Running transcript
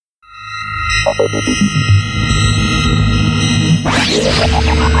Transformers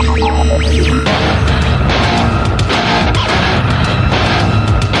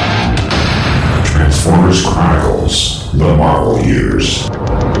Chronicles: The Marvel Years.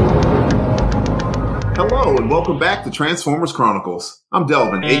 Hello and welcome back to Transformers Chronicles. I'm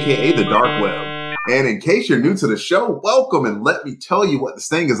Delvin, aka The Dark Web. And in case you're new to the show, welcome and let me tell you what this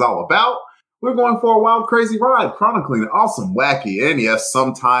thing is all about. We're going for a wild, crazy ride, chronicling the awesome, wacky, and yes,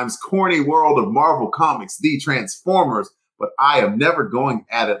 sometimes corny world of Marvel Comics, the Transformers. But I am never going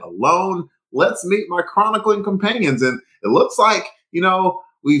at it alone. Let's meet my chronicling companions. And it looks like,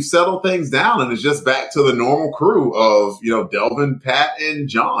 we've settled things down and it's just back to the normal crew of, Delvin, Pat, and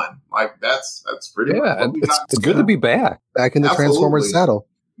John. Like that's pretty much what we got. It's good to be back in the Absolutely. Transformers saddle.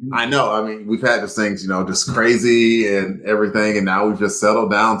 I know. I mean, we've had these things, just crazy and everything. And now we've just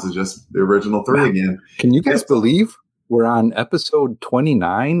settled down to just the original three again. Can you guys believe we're on episode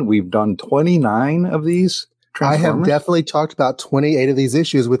 29? We've done 29 of these. I have definitely talked about 28 of these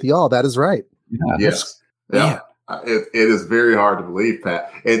issues with y'all. That is right. Yeah, yes. Yeah. It is very hard to believe,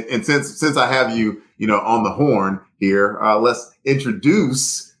 Pat. And since I have you, on the horn here, let's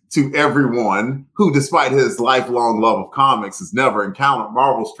introduce to everyone who, despite his lifelong love of comics, has never encountered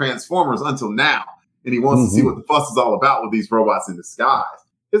Marvel's Transformers until now. And he wants to see what the fuss is all about with these robots in disguise.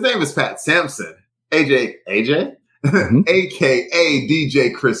 His name is Pat Sampson, AJ? AKA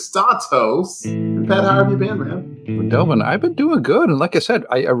DJ Christatos. And Pat, how have you been, man? Delvin, I've been doing good. And like I said,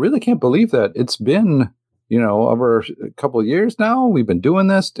 I really can't believe that it's been, over a couple of years now. We've been doing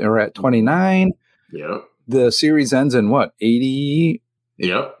this. We're at 29. Yep. The series ends in what, 80?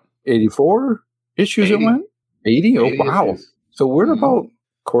 Yep. 84 issues 80. It went? 80? Oh, 80 wow. issues. So we're about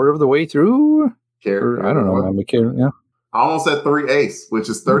quarter of the way through. Or, I don't know. Yeah. Almost at 3/8, which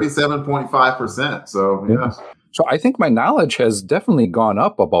is 37.5%. So, yeah. So I think my knowledge has definitely gone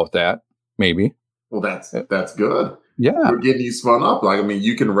up about that, maybe. Well, that's good. Yeah. We're getting you spun up. Like, I mean,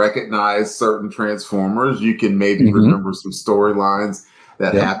 you can recognize certain Transformers. You can maybe remember some storylines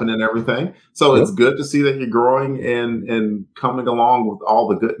that happen and everything. So it's good to see that you're growing and coming along with all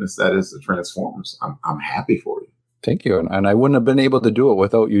the goodness that is the Transformers. I'm happy for you. Thank you. And I wouldn't have been able to do it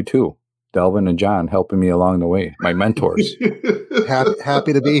without you too, Delvin and John, helping me along the way, my mentors.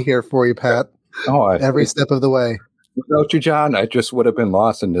 Happy to be here for you, Pat. Every step of the way. Without you, John, I just would have been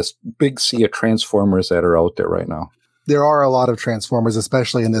lost in this big sea of Transformers that are out there right now. There are a lot of Transformers,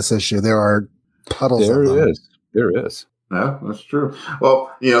 especially in this issue. There are puddles of them. There is. Yeah, that's true.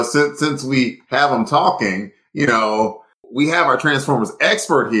 Well, since we have them talking, we have our Transformers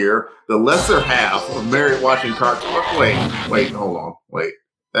expert here, the lesser half of Marriott Washington Cartoon. Wait, hold on. Wait.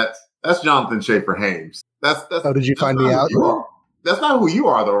 That's Jonathan Schaefer Hames. That's Oh, did you find me out? That's not who you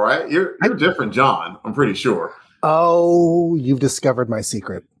are, though, right? You're different, John. I'm pretty sure. Oh, you've discovered my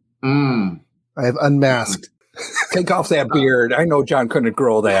secret. I have unmasked. Take off that beard. I know John couldn't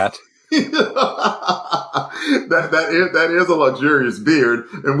grow that. that is a luxurious beard,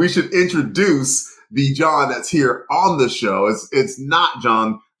 and we should introduce the John that's here on the show. It's not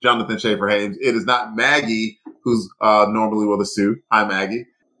Jonathan Schaefer Hames. It is not Maggie, who's normally with us too. Hi, Maggie.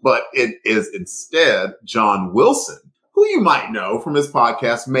 But it is instead John Wilson, who you might know from his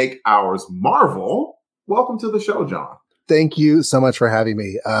podcast, Make Ours Marvel. Welcome to the show, John. Thank you so much for having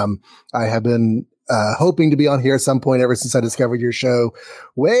me. I have been hoping to be on here at some point ever since I discovered your show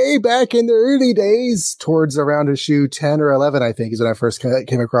way back in the early days, towards around issue 10 or 11, I think, is when I first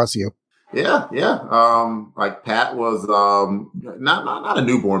came across you. Yeah. Like Pat was not a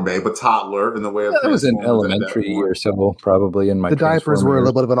newborn babe, but toddler in the way of. That was in elementary or so, probably in my. The diapers were a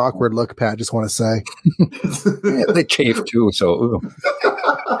little bit of an awkward look, Pat. Just want to say. They chafed too, so.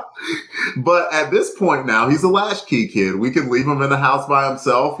 But at this point now, he's a latchkey kid. We can leave him in the house by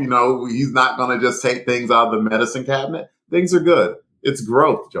himself. He's not going to just take things out of the medicine cabinet. Things are good. It's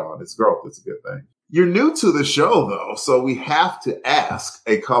growth, John. It's growth. It's a good thing. You're new to the show, though, so we have to ask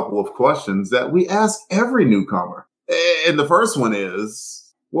a couple of questions that we ask every newcomer. And the first one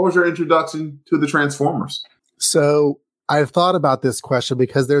is, what was your introduction to the Transformers? So I've thought about this question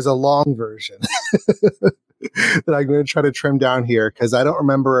because there's a long version that I'm going to try to trim down here because I don't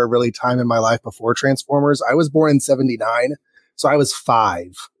remember a really time in my life before Transformers. I was born in 79, so I was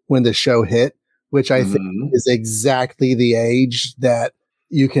 5 when the show hit, which I think is exactly the age that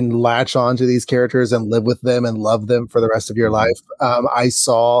you can latch onto these characters and live with them and love them for the rest of your life. I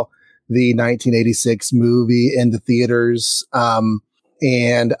saw the 1986 movie in the theaters,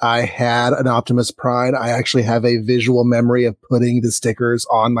 and I had an Optimus Prime. I actually have a visual memory of putting the stickers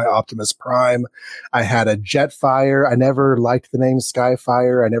on my Optimus Prime. I had a Jetfire. I never liked the name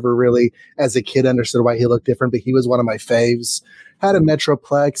Skyfire. I never really, as a kid, understood why he looked different, but he was one of my faves. had a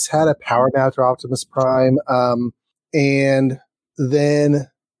Metroplex, had a Powermaster Optimus Prime. And then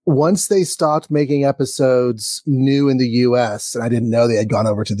once they stopped making episodes new in the US, and I didn't know they had gone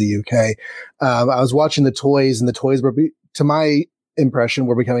over to the UK, I was watching the toys, and the toys were, to my impression,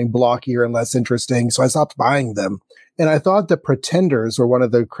 were becoming blockier and less interesting. So I stopped buying them. And I thought the Pretenders were one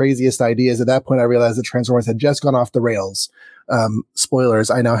of the craziest ideas. At that point, I realized that Transformers had just gone off the rails. Spoilers,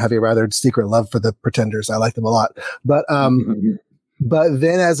 I now have a rather secret love for the Pretenders. I like them a lot. But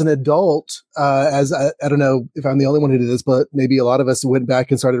then as an adult, I don't know if I'm the only one who did this, but maybe a lot of us went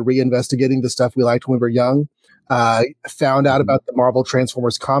back and started reinvestigating the stuff we liked when we were young. Found out about the Marvel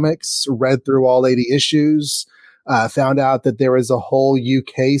Transformers comics, read through all 80 issues, found out that there was a whole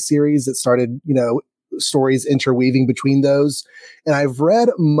UK series that started, stories interweaving between those. And I've read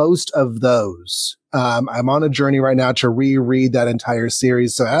most of those. I'm on a journey right now to reread that entire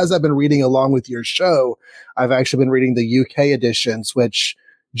series. So as I've been reading along with your show, I've actually been reading the UK editions, which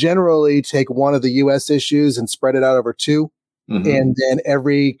generally take one of the US issues and spread it out over two. Mm-hmm. And then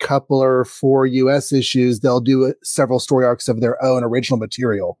every couple or 4 US issues, they'll do several story arcs of their own original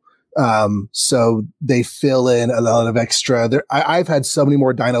material. So they fill in a lot of extra. I've had so many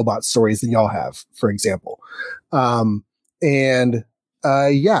more Dinobot stories than y'all have, for example. And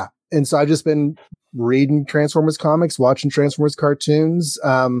so I've just been reading Transformers comics, watching Transformers cartoons.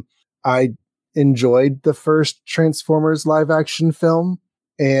 I enjoyed the first Transformers live action film.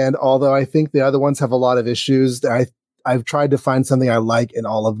 And although I think the other ones have a lot of issues, I've tried to find something I like in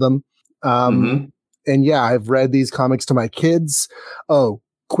all of them. And I've read these comics to my kids. Oh,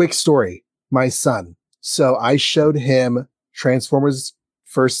 quick story. My son. So I showed him Transformers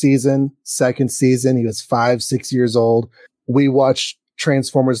first season, second season. He was 5, 6 years old. We watched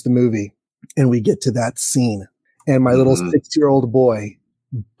Transformers the movie, and we get to that scene, and my little 6-year-old boy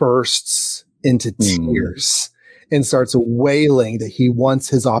bursts into tears and starts wailing that he wants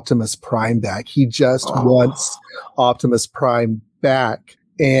his Optimus Prime back. He just wants Optimus Prime back.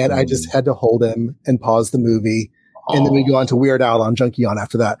 And I just had to hold him and pause the movie. And then we go on to Weird Al on Junkie On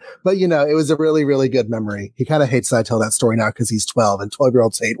after that. But, it was a really, really good memory. He kind of hates that I tell that story now because he's 12, and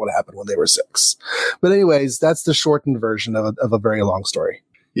 12-year-olds hate what happened when they were 6. But anyways, that's the shortened version of a very long story.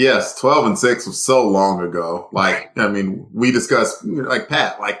 Yes, 12 and 6 was so long ago. We discussed,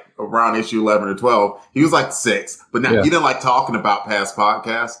 Pat, around issue 11 or 12, he was 6. But now he didn't like talking about past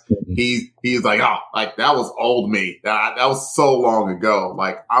podcasts. He's like, that was old me. That was so long ago.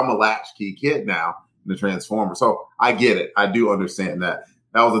 I'm a latchkey kid now. The Transformers. So I get it. I do understand that.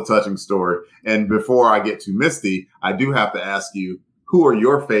 That was a touching story. And before I get to Misty, I do have to ask you, who are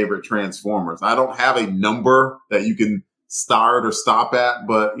your favorite Transformers? I don't have a number that you can start or stop at,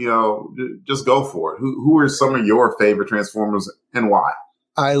 but just go for it. Who are some of your favorite Transformers and why?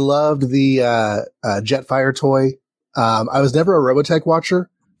 I loved the Jetfire toy. I was never a Robotech watcher,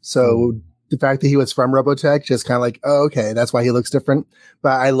 so the fact that he was from Robotech just kind of okay, that's why he looks different.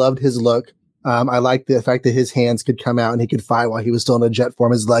 But I loved his look. I liked the fact that his hands could come out and he could fight while he was still in a jet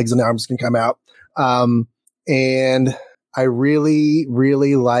form. His legs and arms can come out. And I really,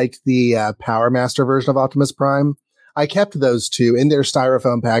 really liked the Power Master version of Optimus Prime. I kept those two in their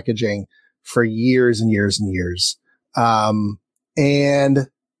styrofoam packaging for years and years and years. And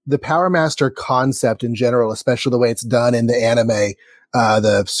the Power Master concept in general, especially the way it's done in the anime,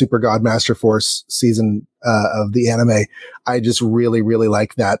 the Super God Master Force season of the anime, I just really, really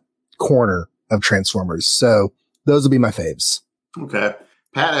like that corner of Transformers. So those will be my faves. Okay.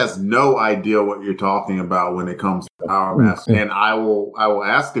 Pat has no idea what you're talking about when it comes to Power Master. And I will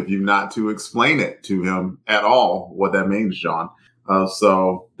ask of you not to explain it to him at all, what that means, John.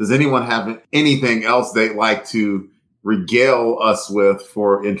 So does anyone have anything else they'd like to regale us with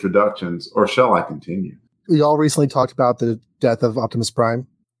for introductions, or shall I continue? We all recently talked about the death of Optimus Prime.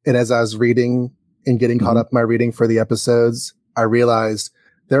 And as I was reading and getting caught up in my reading for the episodes, I realized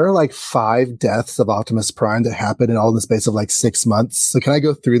there are 5 deaths of Optimus Prime that happened in all in the space of 6 months. So can I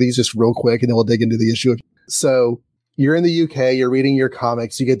go through these just real quick and then we'll dig into the issue? So you're in the UK, you're reading your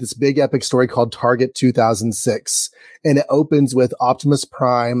comics, you get this big epic story called Target 2006. And it opens with Optimus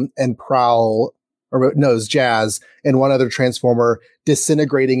Prime and Prowl, it's Jazz, and one other Transformer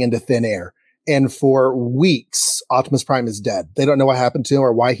disintegrating into thin air. And for weeks, Optimus Prime is dead. They don't know what happened to him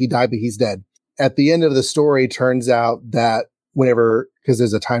or why he died, but he's dead. At the end of the story, turns out that because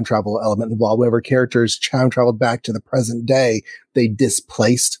there's a time travel element involved, whenever characters time traveled back to the present day, they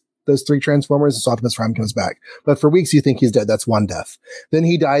displaced those 3 Transformers, and so Optimus Prime comes back. But for weeks, you think he's dead. That's 1 death. Then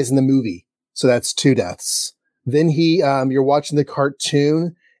he dies in the movie. So that's 2 deaths. Then you're watching the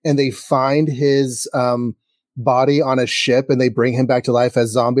cartoon, and they find his body on a ship and they bring him back to life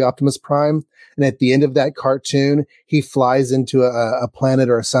as zombie Optimus Prime. And at the end of that cartoon, he flies into a planet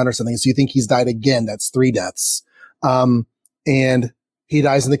or a sun or something. So you think he's died again. That's 3 deaths. And he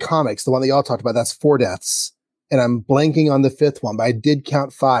dies in the comics. The one that y'all talked about, that's 4 deaths. And I'm blanking on the 5th one, but I did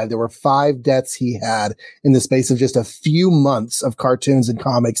count 5. There were 5 deaths he had in the space of just a few months of cartoons and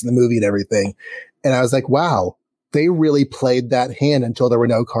comics and the movie and everything. And I was like, wow, they really played that hand until there were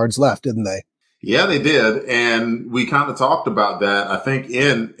no cards left, didn't they? Yeah, they did. And we kind of talked about that, I think,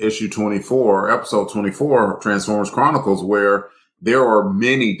 in issue 24, episode 24, Transformers Chronicles, where there are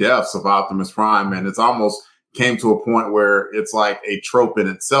many deaths of Optimus Prime. And it's almost came to a point where it's like a trope in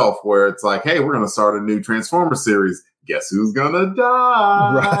itself, where it's like, hey, we're going to start a new Transformers series. Guess who's going to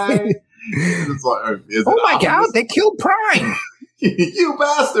die? Right. It's like, oh my God, they killed Prime. You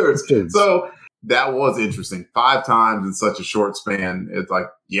bastards. So that was interesting. 5 times in such a short span. It's like,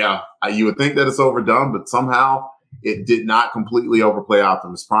 yeah, you would think that it's overdone, but somehow it did not completely overplay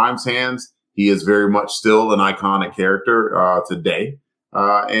Optimus Prime's hands. He is very much still an iconic character today.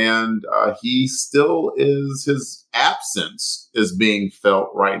 And he still is, his absence is being felt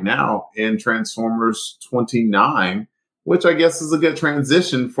right now in Transformers 29, which I guess is a good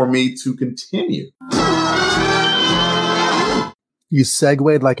transition for me to continue. You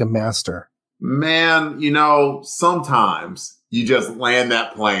segued like a master. Man, sometimes you just land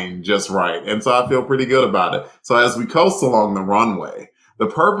that plane just right. And so I feel pretty good about it. So as we coast along the runway, the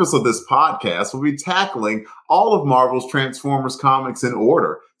purpose of this podcast will be tackling all of Marvel's Transformers comics in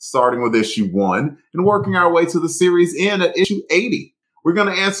order, starting with issue 1 and working our way to the series end at issue 80. We're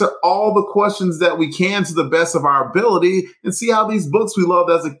going to answer all the questions that we can to the best of our ability and see how these books we loved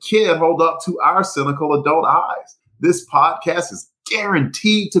as a kid hold up to our cynical adult eyes. This podcast is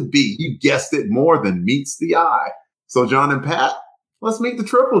guaranteed to be, you guessed it, more than meets the eye. So John and Pat, let's meet the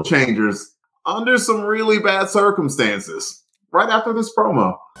Triple Changers under some really bad circumstances. Right after this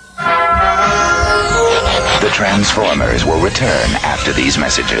promo. The Transformers will return after these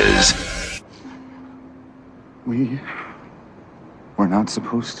messages. We're not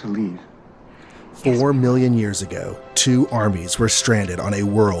supposed to leave. 4 million years ago, 2 armies were stranded on a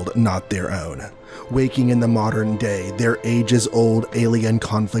world not their own. Waking in the modern day, their ages-old alien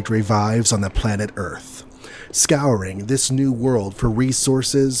conflict revives on the planet Earth. Scouring this new world for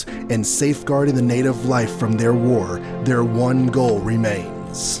resources and safeguarding the native life from their war, their one goal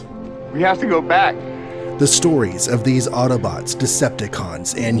remains. We have to go back. The stories of these Autobots,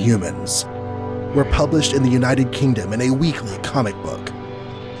 Decepticons, and humans were published in the United Kingdom in a weekly comic book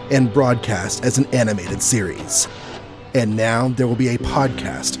and broadcast as an animated series. And now there will be a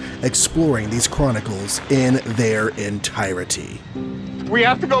podcast exploring these chronicles in their entirety. We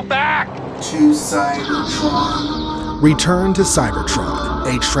have to go back! To Cybertron. Return to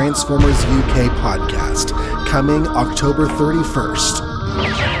Cybertron, a Transformers UK podcast, coming October 31st.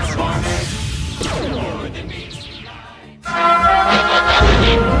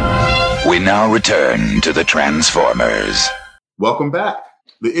 We now return to the Transformers. Welcome back.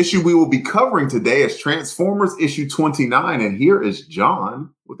 The issue we will be covering today is Transformers issue 29, and here is John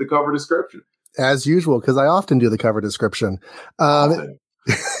with the cover description. As usual, because I often do the cover description.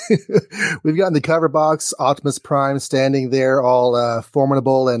 We've got in the cover box Optimus Prime standing there all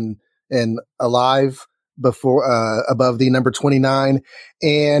formidable and alive before above the number 29,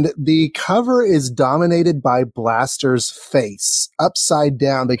 and the cover is dominated by Blaster's face upside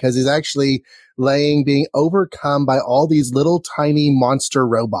down because he's actually being overcome by all these little tiny monster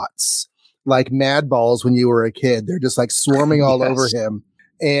robots like Mad Balls when you were a kid. They're just like swarming all over him,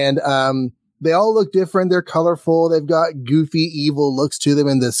 and they all look different. They're colorful. They've got goofy, evil looks to them.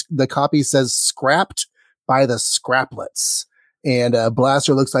 And the copy says scrapped by the Scraplets. And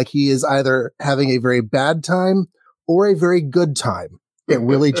Blaster looks like he is either having a very bad time or a very good time. It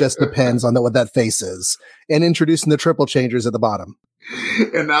really just depends on what that face is. And introducing the Triple Changers at the bottom.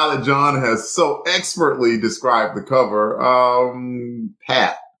 And now that John has so expertly described the cover,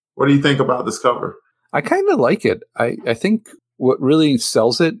 Pat, what do you think about this cover? I kind of like it. I think what really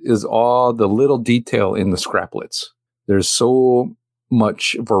sells it is all the little detail in the Scraplets. There's so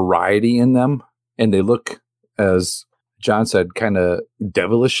much variety in them, and they look, as John said, kind of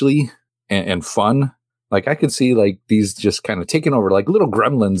devilishly and fun. Like I could see like these just kind of taking over, like little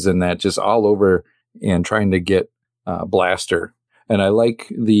gremlins in that, just all over and trying to get Blaster. And I like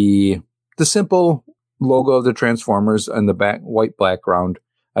the simple logo of the Transformers and the white background.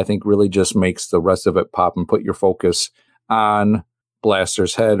 I think really just makes the rest of it pop and put your focus on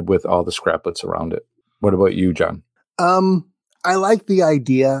Blaster's head with all the Scraplets around it. What about you, John? I like the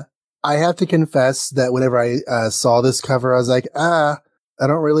idea. I have to confess that whenever I saw this cover, I was like, I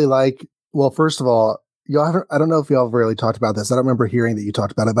don't really like. Well, first of all, I don't know if y'all have really talked about this. I don't remember hearing that you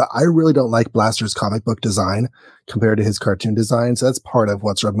talked about it, but I really don't like Blaster's comic book design compared to his cartoon design. So that's part of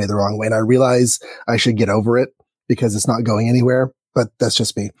what's rubbed me the wrong way. And I realize I should get over it because it's not going anywhere, but that's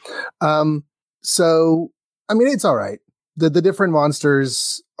just me. So, I mean, it's all right. The different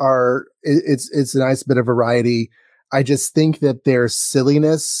monsters it's a nice bit of variety. I just think that their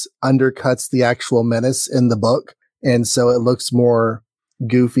silliness undercuts the actual menace in the book. And so it looks more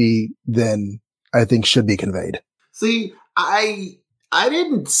goofy than I think should be conveyed. See, I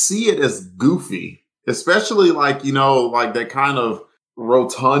didn't see it as goofy, especially like that kind of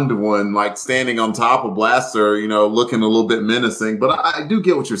rotund one, like standing on top of Blaster, looking a little bit menacing. But I do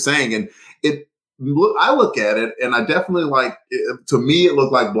get what you're saying. And I look at it and I definitely to me, it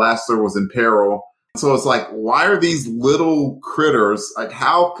looked like Blaster was in peril. So it's like, why are these little critters, like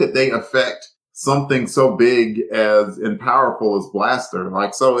how could they affect something so big and powerful as Blaster?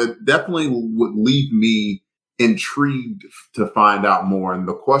 Like, so it definitely would leave me intrigued to find out more. And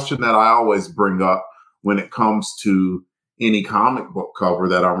the question that I always bring up when it comes to any comic book cover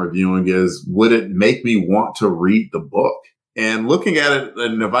that I'm reviewing is, would it make me want to read the book? And looking at it,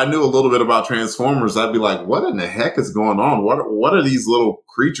 and if I knew a little bit about Transformers, I'd be like, what in the heck is going on? What are these little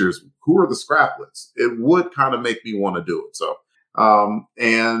creatures? Who are the Scraplets? It would kind of make me want to do it. So,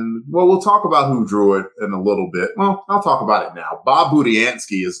 we'll talk about who drew it in a little bit. Well, I'll talk about it now. Bob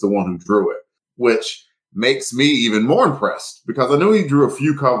Budiansky is the one who drew it, which makes me even more impressed because I knew he drew a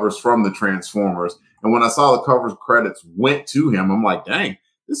few covers from the Transformers. And when I saw the cover credits went to him, I'm like, dang,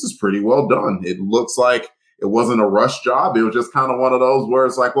 this is pretty well done. It looks like it wasn't a rush job. It was just kind of one of those where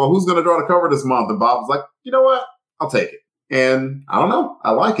it's like, well, who's going to draw the cover this month? And Bob was like, you know what? I'll take it. And I don't know.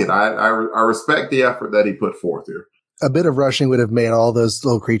 I like it. I respect the effort that he put forth here. A bit of rushing would have made all those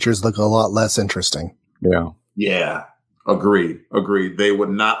little creatures look a lot less interesting. Yeah. Yeah. Agreed. They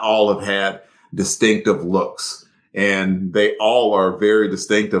would not all have had distinctive looks. And they all are very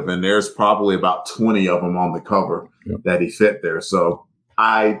distinctive. And there's probably about 20 of them on the cover that he fit there. So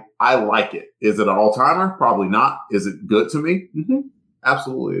I like it. Is it an all-timer? Probably not. Is it good to me? Mm-hmm.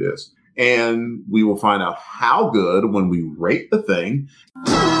 Absolutely it is. And we will find out how good when we rate the thing.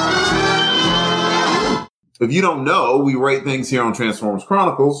 If you don't know, we rate things here on Transformers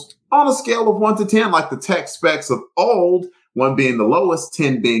Chronicles on a scale of 1 to 10, like the tech specs of old, 1 being the lowest,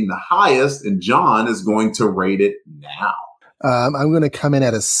 10 being the highest, and John is going to rate it now. I'm going to come in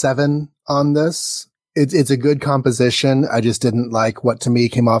at a 7 on this. It's a good composition. I just didn't like what to me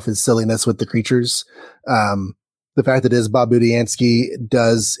came off as silliness with the creatures. The fact that it is Bob Budiansky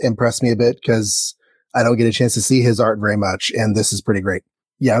does impress me a bit because I don't get a chance to see his art very much, and this is pretty great.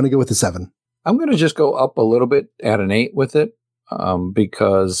 Yeah, I'm going to go with a 7. I'm going to just go up a little bit at an 8 with it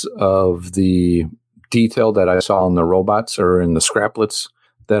because of the detail that I saw in the robots or in the Scraplets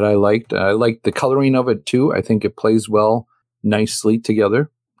that I liked. I liked the coloring of it too. I think it plays well, nicely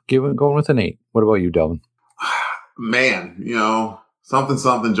together. Going with an 8. What about you, Delvin? Man,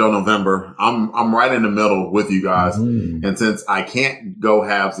 something Joe November. I'm right in the middle with you guys. Mm-hmm. And since I can't go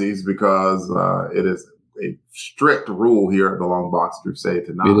halvesies because it is a strict rule here at the Long Box Crusade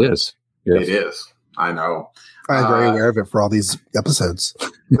to not. It is. Yes. It is. I know. I'm very aware of it for all these episodes.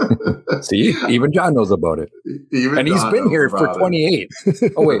 See, even John knows about it. And he's been here for 28.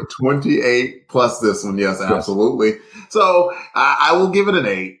 Oh, wait. 28 plus this one. Yes, absolutely. So I will give it an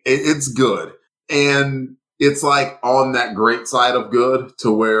 8. It's good. And it's like on that great side of good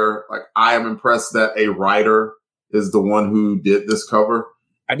to where like I am impressed that a writer is the one who did this cover.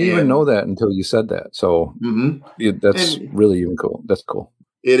 I didn't even know that until you said that. So that's really even cool. That's cool.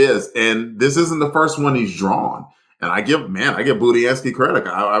 It is. And this isn't the first one he's drawn. And I give Budiansky credit.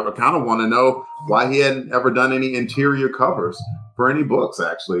 I kind of want to know why he hadn't ever done any interior covers for any books,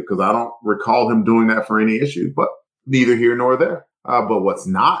 actually, because I don't recall him doing that for any issue, but neither here nor there. But what's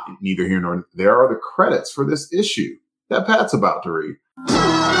not neither here nor there are the credits for this issue that Pat's about to read.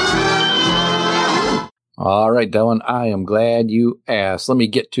 All right, Dylan, I am glad you asked. Let me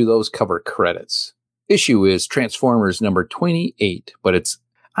get to those cover credits. Issue is Transformers number 28, but its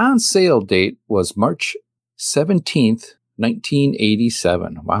on sale date was March 17th,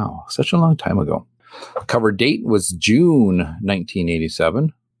 1987. Wow, such a long time ago. Cover date was June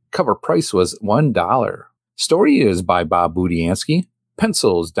 1987. Cover price was $1. Story is by Bob Budiansky.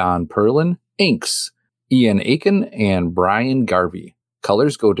 Pencils, Don Perlin. Inks, Ian Aiken and Brian Garvey.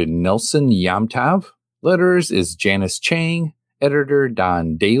 Colors go to Nelson Yamtav. Letters is Janice Chang. Editor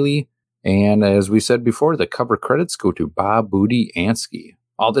Don Daly. And as we said before, the cover credits go to Bob Budiansky.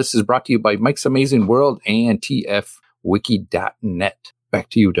 All this is brought to you by Mike's Amazing World and TFWiki.net. Back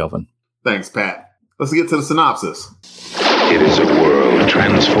to you, Delvin. Thanks, Pat. Let's get to the synopsis. It is a world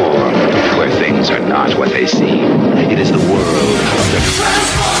transformed, where things are not what they seem. It is the world of the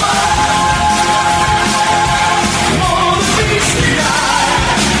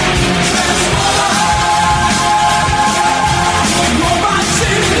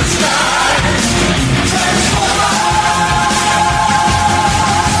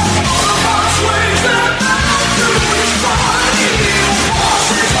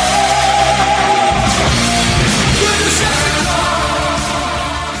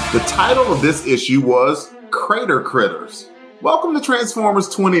The title of this issue was Crater Critters. Welcome to Transformers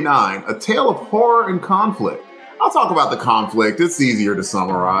 29, a tale of horror and conflict. I'll talk about the conflict, it's easier to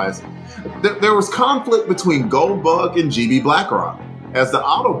summarize. There was conflict between Goldbug and GB Blackrock, as the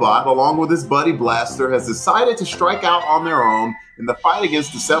Autobot, along with his buddy Blaster, has decided to strike out on their own in the fight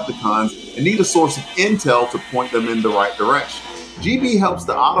against Decepticons and need a source of intel to point them in the right direction. GB helps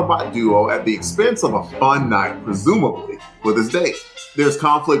the Autobot duo at the expense of a fun night, presumably, with his date. There's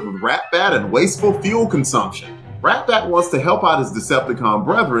conflict with Ratbat and wasteful fuel consumption. Ratbat wants to help out his Decepticon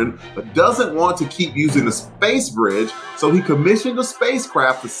brethren, but doesn't want to keep using the space bridge, so he commissioned a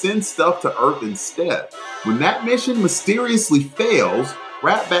spacecraft to send stuff to Earth instead. When that mission mysteriously fails,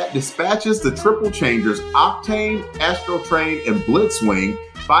 Ratbat dispatches the Triple Changers Octane, Astrotrain, and Blitzwing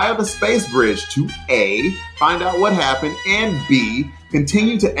via the space bridge to A, find out what happened, and B,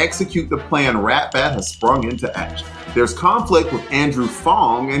 continue to execute the plan Ratbat has sprung into action. There's conflict with Andrew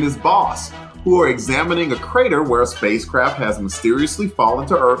Fong and his boss, who are examining a crater where a spacecraft has mysteriously fallen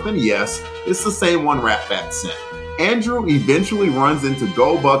to Earth, and yes, it's the same one Ratbat sent. Andrew eventually runs into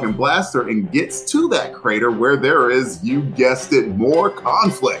Goldbug and Blaster and gets to that crater where there is, you guessed it, more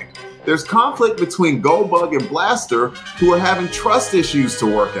conflict. There's conflict between Goldbug and Blaster, who are having trust issues to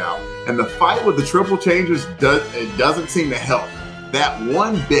work out, and the fight with the Triple Changers doesn't seem to help that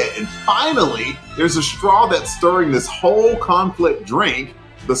one bit. And finally, there's a straw that's stirring this whole conflict drink,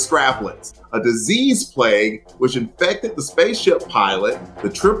 the Scraplets, a disease plague which infected the spaceship pilot, the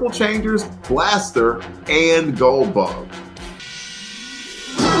Triple Changers, Blaster, and Goldbug.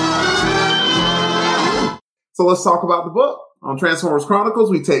 So let's talk about the book. On Transformers Chronicles,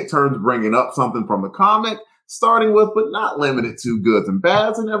 we take turns bringing up something from the comic, starting with but not limited to goods and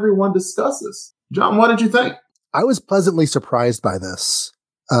bads, and everyone discusses. John, what did you think? I was pleasantly surprised by this.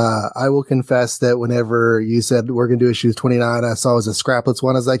 I will confess that whenever you said we're going to do issue 29, I saw it was a Scraplets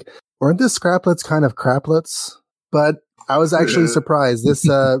one. I was like, weren't this Scraplets kind of craplets? But I was actually surprised.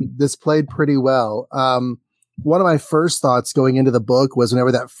 This played pretty well. One of my first thoughts going into the book was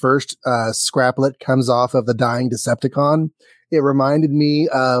whenever that first Scraplet comes off of the dying Decepticon, it reminded me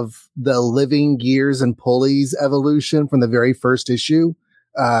of the living gears and pulleys evolution from the very first issue.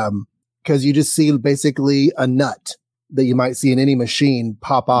 Because you just see basically a nut that you might see in any machine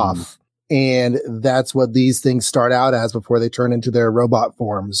pop off. And that's what these things start out as before they turn into their robot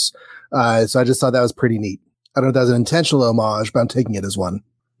forms. So I just thought that was pretty neat. I don't know if that was an intentional homage, but I'm taking it as one.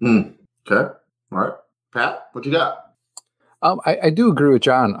 Okay. All right. Pat, what you got? I do agree with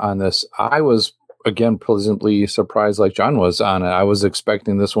John on this. I was, again, pleasantly surprised like John was on it. I was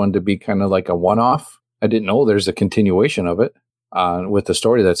expecting this one to be kind of like a one-off. I didn't know there's a continuation of it. With the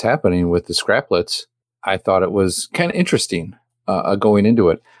story that's happening with the Scraplets, I thought it was kind of interesting going into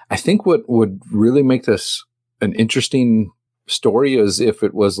it. I think what would really make this an interesting story is if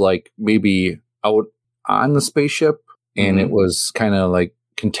it was like maybe out on the spaceship and it was kind of like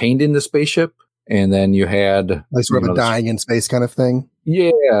contained in the spaceship, and then you had like sort of a dying in space kind of thing.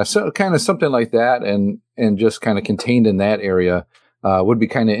 Yeah, so kind of something like that, and just kind of contained in that area would be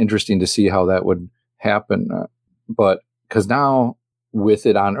kind of interesting to see how that would happen. But because now with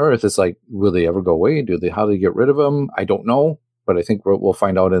it on Earth, it's like, will they ever go away? How do they get rid of them? I don't know, but I think we'll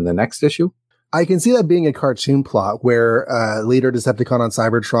find out in the next issue. I can see that being a cartoon plot where leader Decepticon on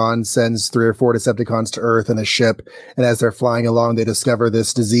Cybertron sends 3 or 4 Decepticons to Earth in a ship, and as they're flying along, they discover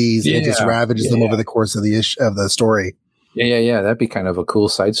this disease and it just ravages them over the course of the story. Yeah. That'd be kind of a cool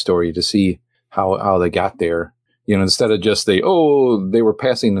side story to see how they got there. You know, instead of just they were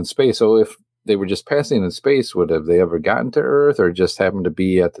passing in space. So if they were just passing in space, have they ever gotten to Earth, or just happened to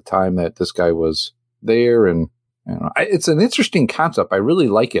be at the time that this guy was there? And it's an interesting concept. I really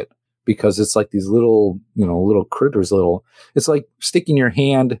like it because it's like these little critters. It's like sticking your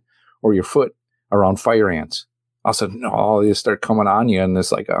hand or your foot around fire ants. All of a sudden, they start coming on you, and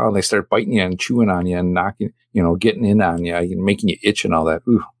it's like, they start biting you and chewing on you and knocking, getting in on you and making you itch and all that.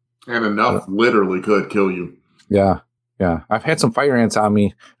 Ooh. And enough literally could kill you. Yeah. I've had some fire ants on me,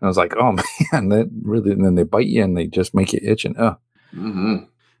 and I was like, oh man, that really, and then they bite you and they just make you itch. And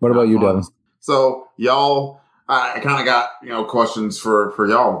What about you, Devin? So y'all, I kind of got, questions for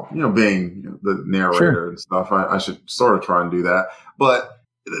y'all, being the narrator and stuff. I should sort of try and do that. But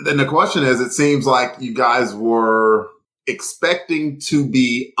then the question is, it seems like you guys were expecting to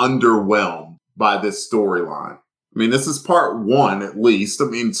be underwhelmed by this storyline. I mean, this is part one, at least. I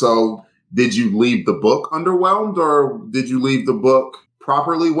mean, so did you leave the book underwhelmed, or did you leave the book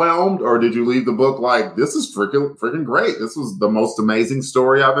properly whelmed, or did you leave the book like, this is freaking great? This was the most amazing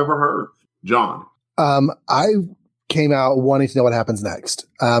story I've ever heard. John? I came out wanting to know what happens next,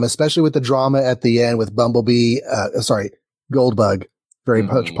 especially with the drama at the end with Goldbug. Very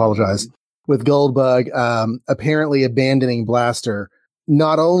much apologize. With Goldbug apparently abandoning Blaster.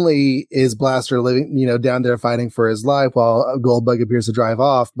 Not only is Blaster living, down there fighting for his life while Goldbug appears to drive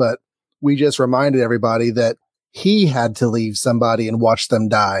off, but we just reminded everybody that he had to leave somebody and watch them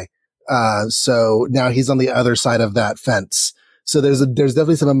die. So now he's on the other side of that fence. So there's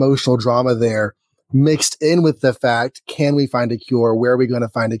definitely some emotional drama there mixed in with the fact, can we find a cure? Where are we going to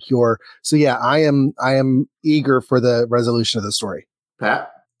find a cure? So yeah, I am eager for the resolution of the story. Pat?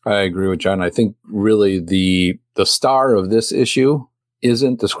 I agree with John. I think really the star of this issue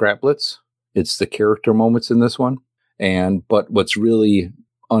isn't the scraplets. It's the character moments in this one. But what's really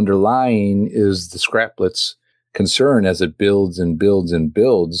underlying is the scraplets concern as it builds and builds and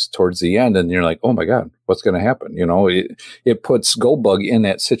builds towards the end. And you're like, oh my God, what's going to happen? It puts Goldbug in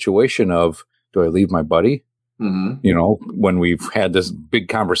that situation of, do I leave my buddy? Mm-hmm. When we've had this big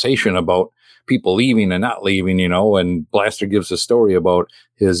conversation about people leaving and not leaving, and Blaster gives a story about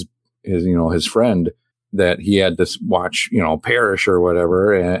his friend that he had to watch, perish or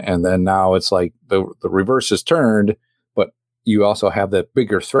whatever. And then now it's like the reverse is turned, but you also have that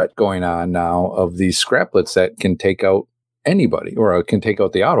bigger threat going on now of these scraplets that can take out anybody, or can take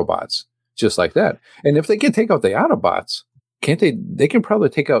out the Autobots just like that. And if they can take out the Autobots, can't they can probably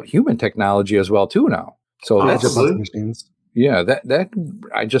take out human technology as well too now. So that's machines. Yeah, that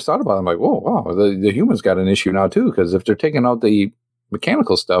I just thought about it. I'm like, whoa, wow, the humans got an issue now too, because if they're taking out the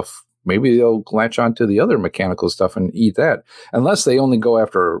mechanical stuff, maybe they'll latch on to the other mechanical stuff and eat that. Unless they only go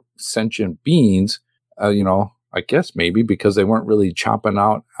after sentient beings, I guess maybe because they weren't really chomping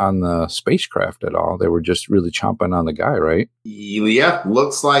out on the spacecraft at all. They were just really chomping on the guy, right? Yeah,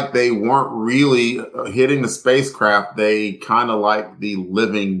 looks like they weren't really hitting the spacecraft. They kind of like the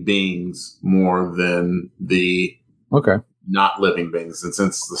living beings more than the not living beings. And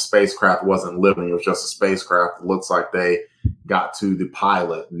since the spacecraft wasn't living, it was just a spacecraft, it looks like they got to the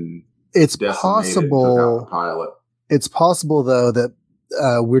pilot and it's possible the pilot. It's possible though that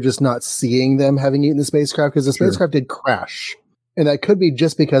we're just not seeing them having eaten the spacecraft, because the spacecraft did crash. And that could be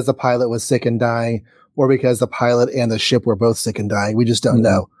just because the pilot was sick and dying, or because the pilot and the ship were both sick and dying. We just don't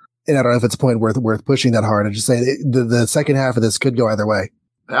know. And I don't know if it's a point worth pushing that hard. I just say the second half of this could go either way.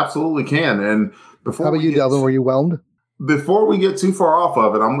 Absolutely can. And before, how about you, Delvin? Were you whelmed? Before we get too far off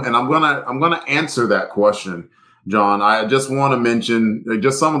of it, I'm gonna answer that question, John. I just want to mention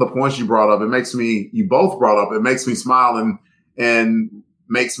just some of the points you brought up. You both brought up. It makes me smile and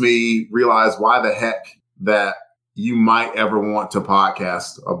makes me realize why the heck that you might ever want to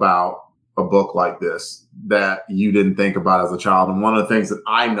podcast about a book like this that you didn't think about as a child. And one of the things that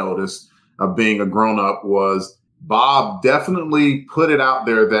I noticed of being a grown-up was Bob definitely put it out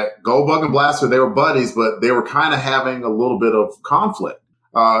there that Goldbug and Blaster, they were buddies, but they were kind of having a little bit of conflict.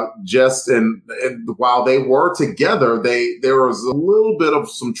 And while they were together, there was a little bit of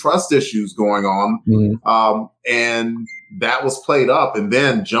some trust issues going on. And that was played up. And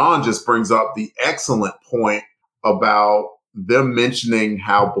then John just brings up the excellent point about them mentioning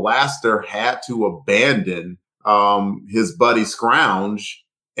how Blaster had to abandon his buddy Scrounge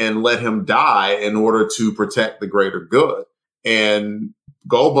and let him die in order to protect the greater good. And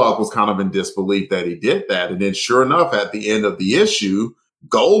Goldbug was kind of in disbelief that he did that. And then sure enough, at the end of the issue,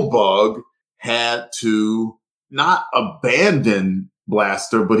 Goldbug had to not abandon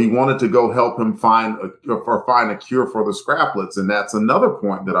Blaster, but he wanted to go help him find a cure for the scraplets. And that's another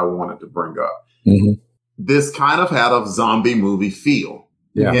point that I wanted to bring up. Mm-hmm. This kind of had a zombie movie feel.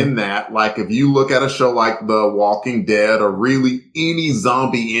 Yeah. In that, like, if you look at a show like The Walking Dead or really any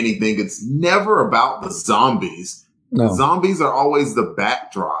zombie anything, it's never about the zombies. No. Zombies are always the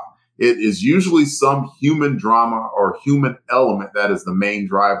backdrop. It is usually some human drama or human element that is the main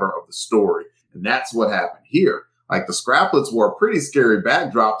driver of the story. And that's what happened here. Like, the scraplets were a pretty scary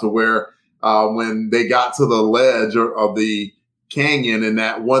backdrop to where when they got to the ledge of the canyon and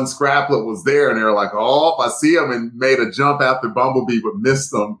that one scraplet was there and they were like, oh, I see him, and made a jump after Bumblebee but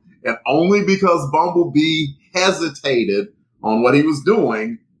missed them. And only because Bumblebee hesitated on what he was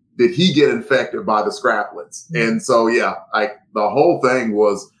doing did he get infected by the scraplets. And so, yeah, like, the whole thing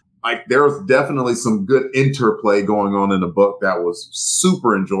was like there was definitely some good interplay going on in the book that was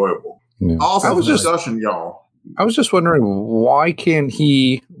super enjoyable. Yeah. Also, discussion, y'all. I was just wondering why didn't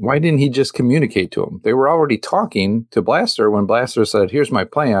he just communicate to him? They were already talking to Blaster when Blaster said, "Here's my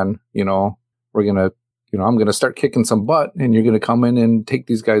plan. You know, we're gonna, I'm gonna start kicking some butt, and you're gonna come in and take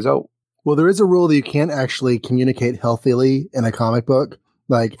these guys out." Well, there is a rule that you can't actually communicate healthily in a comic book.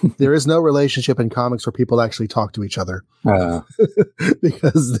 Like, there is no relationship in comics where people actually talk to each other.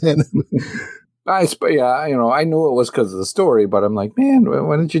 Because then... I knew it was because of the story, but I'm like, man,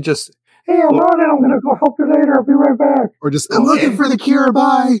 why didn't you just, hey, I'm running, I'm going to go help you later, I'll be right back. Or just, I'm looking for the cure,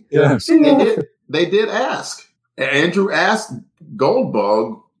 bye. Yeah. They did ask. Andrew asked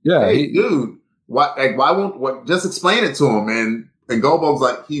Goldbug, yeah, hey, dude, why won't, just explain it to him. And Goldbug's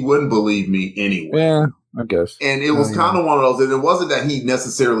like, he wouldn't believe me anyway. Yeah. I guess. And it was kind of one of those, and it wasn't that he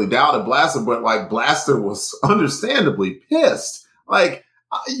necessarily doubted Blaster, but like Blaster was understandably pissed. Like,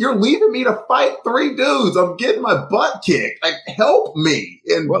 you're leaving me to fight 3 dudes. I'm getting my butt kicked. Like, help me.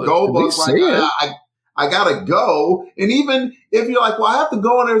 And Goldbug's like, I gotta go. And even if you're like, well, I have to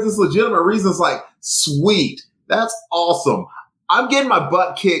go and there's this legitimate reason, it's like, sweet. That's awesome. I'm getting my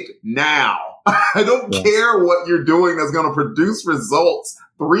butt kicked now. I don't care what you're doing that's going to produce results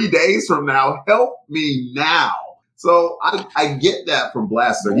 3 days from now. Help me now. So I get that from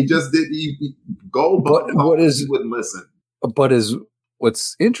Blaster. He just didn't. He Goldbug wouldn't listen. But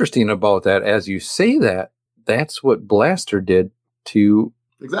what's interesting about that, as you say that, that's what Blaster did to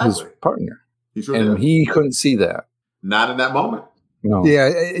his partner. He couldn't see that. Not in that moment. No. Yeah,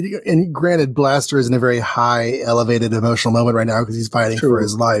 and granted, Blaster is in a very high, elevated emotional moment right now because he's fighting for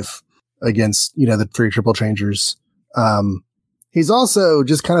his life against, the 3 Triple Changers. He's also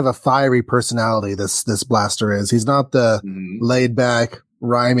just kind of a fiery personality, this Blaster is. He's not the laid back,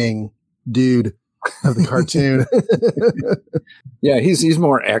 rhyming dude of the cartoon. Yeah, he's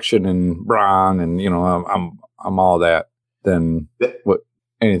more action and brawn and, I'm all that than what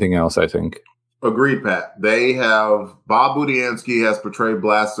anything else, I think. Agreed, Pat. Bob Budiansky has portrayed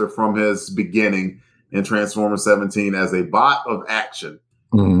Blaster from his beginning in Transformers 17 as a bot of action.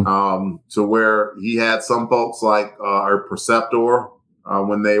 Mm-hmm. To where he had some folks like our Perceptor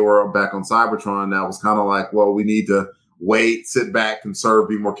when they were back on Cybertron, that was kind of like, well, we need to wait, sit back, conserve,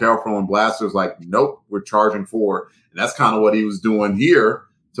 be more careful. And Blaster's like, nope, we're charging forward. And that's kind of what he was doing here,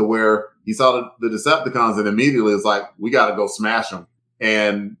 to where he saw the Decepticons and immediately was like, we got to go smash them.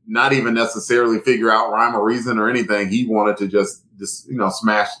 And not even necessarily figure out rhyme or reason or anything. He wanted to just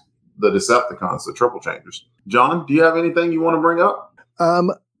smash the Decepticons, the Triple Changers. John, do you have anything you want to bring up?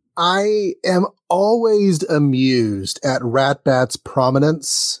 I am always amused at Ratbat's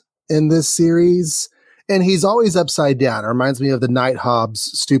prominence in this series, and he's always upside down. It reminds me of the Night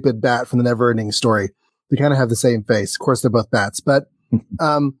Hobbs stupid bat from the Neverending Story. They kind of have the same face. Of course, they're both bats, but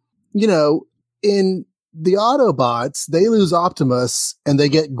in the Autobots, they lose Optimus and they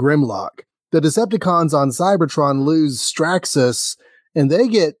get Grimlock. The Decepticons on Cybertron lose Straxus and they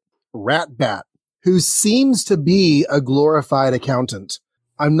get Ratbat, who seems to be a glorified accountant.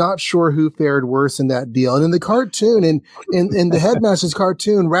 I'm not sure who fared worse in that deal. And in the cartoon, in the Headmaster's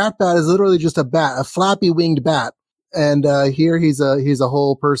cartoon, Ratbat is literally just a bat, a flappy winged bat. And here he's a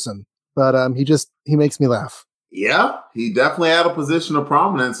whole person. But he makes me laugh. Yeah, he definitely had a position of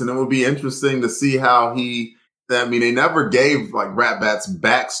prominence, and it would be interesting to see how they never gave like Ratbat's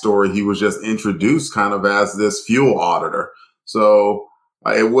backstory. He was just introduced kind of as this fuel auditor. So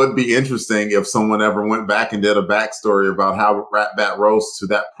it would be interesting if someone ever went back and did a backstory about how Ratbat rose to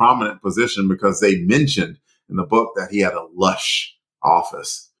that prominent position, because they mentioned in the book that he had a lush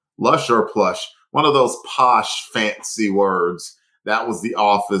office. Lush or plush, one of those posh, fancy words. That was the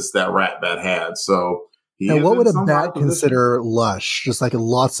office that Ratbat had. So and what would a bat consider lush? Just like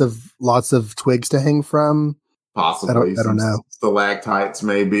lots of twigs to hang from? Possibly. I don't know. Stalactites,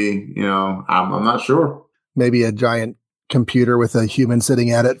 maybe. I'm not sure. Maybe a giant computer with a human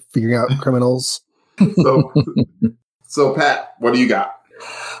sitting at it, figuring out criminals. So Pat, what do you got?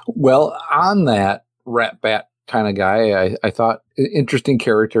 Well, on that Ratbat kind of guy, I thought interesting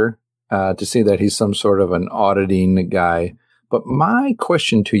character to see that he's some sort of an auditing guy. But my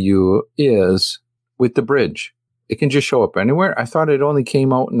question to you is, with the bridge, it can just show up anywhere. I thought it only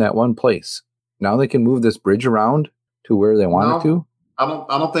came out in that one place. Now they can move this bridge around to where they want it to. I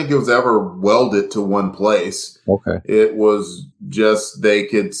don't think it was ever welded to one place. Okay. It was just they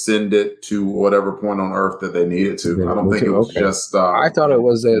could send it to whatever point on Earth that they needed to. I don't think it was just. I thought it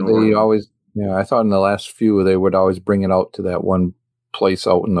was that they always. Yeah, I thought in the last few they would always bring it out to that one place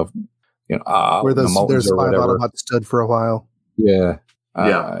out in the, where there's 5 Autobots stood for a while. Yeah.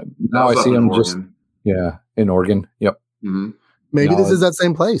 Yeah. Now I see them just. Yeah, in Oregon. Yep. Mm-hmm. Maybe No, this is that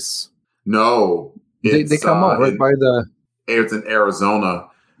same place. No, They come up right by the. It's in Arizona.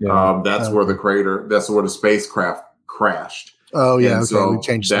 Yeah. That's where the crater. That's where the spacecraft crashed. Oh yeah, And okay. so We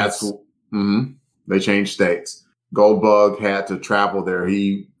changed that's states. they changed states. Goldbug had to travel there.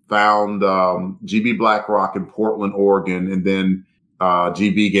 He found GB Blackrock in Portland, Oregon, and then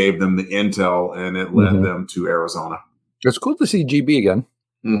GB gave them the intel, and it led them to Arizona. It's cool to see GB again.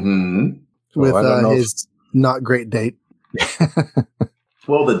 With I don't know his not great date.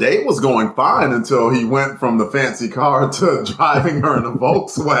 Well, the date was going fine until he went from the fancy car to driving her in a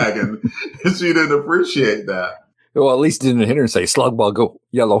Volkswagen. And she didn't appreciate that. Well, at least didn't hit her and say Slugbug, go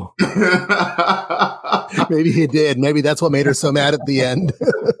yellow. Maybe he did. Maybe that's what made her so mad at the end.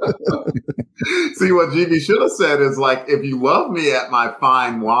 See, what GB should have said is like, if you love me at my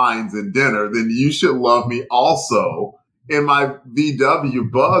fine wines and dinner, then you should love me also in my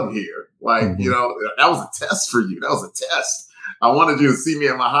VW bug here. Like, you know, that was a test for you. That was a test. I wanted you to see me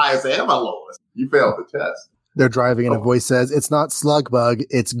at my highest and my lowest. You failed the test. They're driving and a voice says, it's not Slugbug,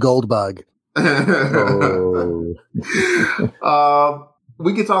 it's Goldbug.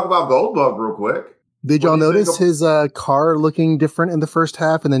 We could talk about Goldbug real quick. Did y'all notice his car looking different in the first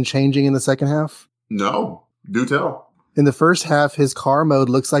half and then changing in the second half? No. Do tell. In the first half, his car mode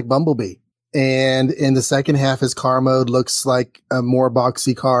looks like Bumblebee. And in the second half, his car mode looks like a more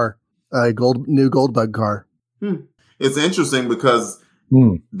boxy car, new Goldbug car. It's interesting because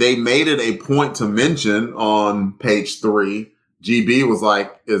they made it a point to mention on page 3. GB was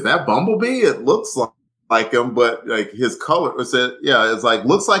like, is that Bumblebee? It looks like him, but like his color, it's like,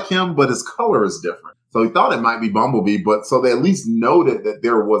 looks like him, but his color is different. So he thought it might be Bumblebee, but so they at least noted that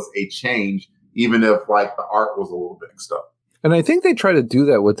there was a change, even if like the art was a little bit mixed up. And I think they try to do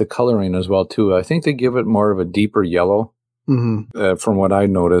that with the coloring as well, too. I think they give it more of a deeper yellow from what I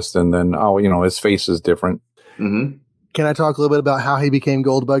noticed. And then, his face is different. Mm-hmm. Can I talk a little bit about how he became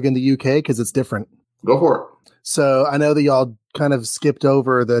Goldbug in the UK? Because it's different. Go for it. So I know that y'all kind of skipped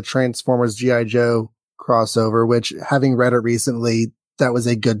over the Transformers G.I. Joe crossover, which, having read it recently, that was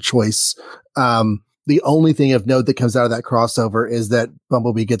a good choice. The only thing of note that comes out of that crossover is that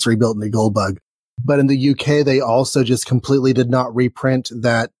Bumblebee gets rebuilt into Goldbug. But in the UK, they also just completely did not reprint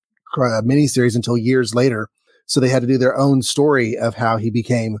that miniseries until years later. So they had to do their own story of how he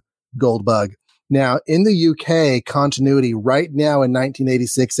became Goldbug. Now, in the UK, continuity right now in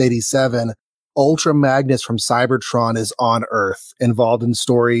 1986-87, Ultra Magnus from Cybertron is on Earth, involved in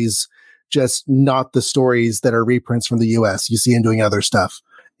stories, just not the stories that are reprints from the US. You see him doing other stuff.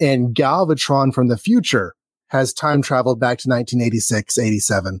 And Galvatron from the future has time traveled back to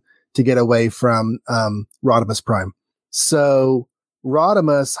 1986-87 to get away from Rodimus Prime. So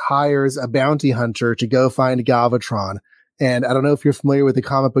Rodimus hires a bounty hunter to go find Galvatron. And I don't know if you're familiar with the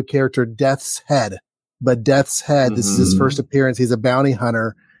comic book character Death's Head, but Death's Head, this is his first appearance. He's a bounty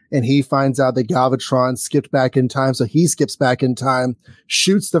hunter, and he finds out that Galvatron skipped back in time. So he skips back in time,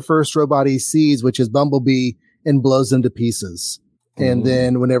 shoots the first robot he sees, which is Bumblebee, and blows him to pieces. And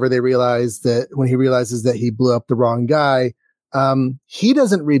then when he realizes that he blew up the wrong guy, he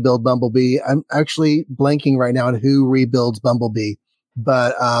doesn't rebuild Bumblebee. I'm actually blanking right now on who rebuilds Bumblebee,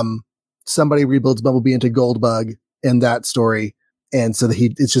 but somebody rebuilds Bumblebee into Goldbug in that story. And so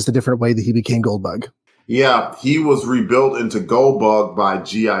it's just a different way that he became Goldbug. Yeah, he was rebuilt into Goldbug by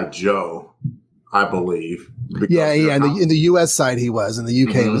G.I. Joe, I believe. Yeah. In the U.S. side, he was. In the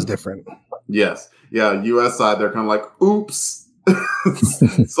UK, it was different. Yes. Yeah, U.S. side, they're kind of like, oops.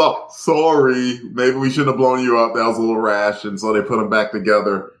 So sorry, maybe we shouldn't have blown you up. That was a little rash. And so they put them back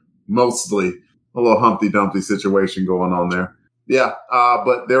together. Mostly a little Humpty Dumpty situation going on there. Yeah.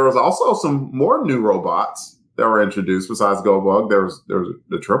 But there was also some more new robots that were introduced besides Goldbug. There was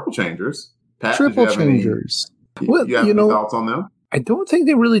the Triple Changers. Pat, Triple Changers. You have any thoughts on them? I don't think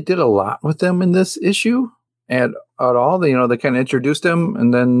they really did a lot with them in this issue at all. They kind of introduced them,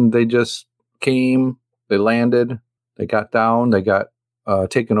 and then they just came, they landed, they got down, they got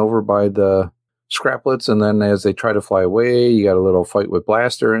taken over by the Scraplets, and then as they try to fly away, you got a little fight with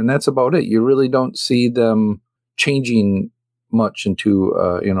Blaster, and that's about it. You really don't see them changing much into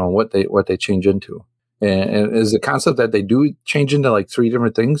what they change into. And is the concept that they do change into like 3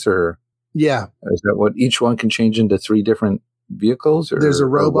 different things, or yeah, is that what each one can change into 3 different vehicles? Or there's a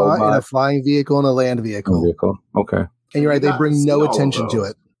robot and a flying vehicle and a land vehicle. Okay. And you're right, they bring no attention to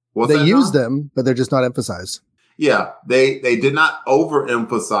it. They use them, but they're just not emphasized. Yeah, they did not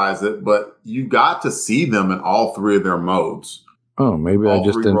overemphasize it, but you got to see them in all 3 of their modes. Oh, maybe I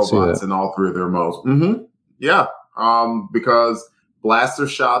just didn't see that. In all 3 of their modes. Mm-hmm. Yeah, because Blaster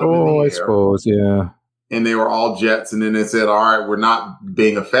shot them in the air. I suppose, yeah. And they were all jets, and then they said, all right, we're not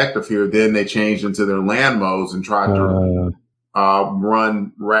being effective here. Then they changed into their land modes and tried to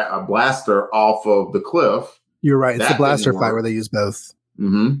run Blaster off of the cliff. You're right. It's That the blaster didn't fight work. where they use both.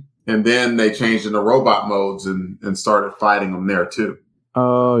 Mm-hmm. And then they changed into robot modes and started fighting them there too.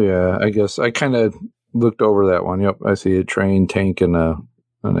 Oh yeah, I guess I kind of looked over that one. Yep, I see a train, tank, and a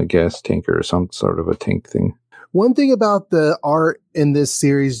gas tanker or some sort of a tank thing. One thing about the art in this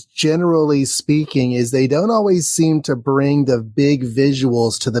series, generally speaking, is they don't always seem to bring the big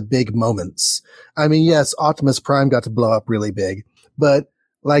visuals to the big moments. I mean, yes, Optimus Prime got to blow up really big, but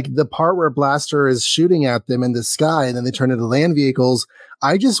like the part where Blaster is shooting at them in the sky and then they turn into land vehicles,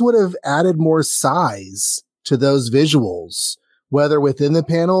 I just would have added more size to those visuals, whether within the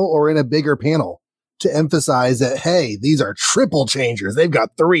panel or in a bigger panel, to emphasize that, hey, these are triple changers. They've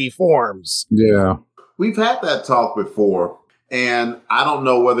got 3 forms. Yeah. We've had that talk before, and I don't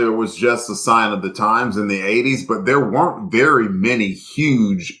know whether it was just a sign of the times in the 80s, but there weren't very many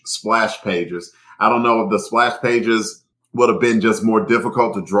huge splash pages. I don't know if the splash pages would have been just more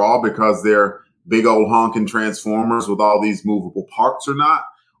difficult to draw because they're big old honking Transformers with all these movable parts or not,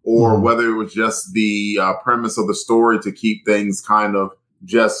 or whether it was just the premise of the story to keep things kind of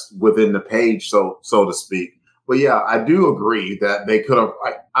just within the page, so to speak. But yeah, I do agree that they could have.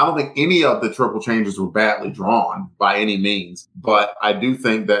 I don't think any of the triple changes were badly drawn by any means, but I do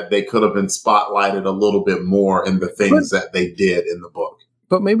think that they could have been spotlighted a little bit more in the things that they did in the book.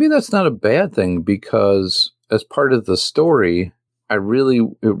 But maybe that's not a bad thing, because as part of the story, it really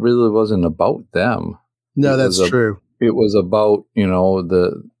wasn't about them. No, that's true. It was about,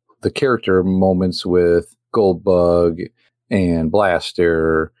 the character moments with Goldbug and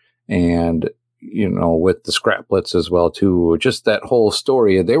Blaster and, with the Scraplets as well, too. Just that whole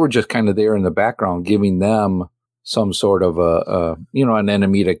story. They were just kind of there in the background, giving them some sort of an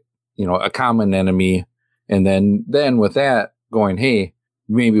enemy to, a common enemy. And then with that going, hey,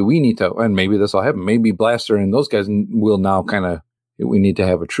 maybe we need to, and maybe this will happen. Maybe Blaster and those guys will now we need to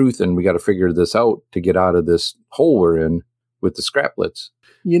have a truth, and we got to figure this out to get out of this hole we're in with the Scraplets.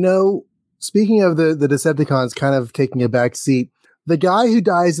 Speaking of the Decepticons kind of taking a back seat, the guy who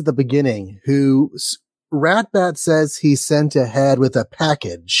dies at the beginning, who Ratbat says he sent ahead with a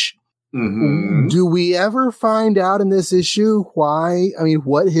package. Mm-hmm. Do we ever find out in this issue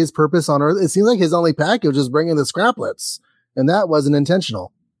what his purpose on Earth? It seems like his only package was bringing the Scraplets, and that wasn't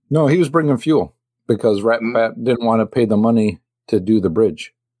intentional. No, he was bringing fuel because Ratbat didn't want to pay the money to do the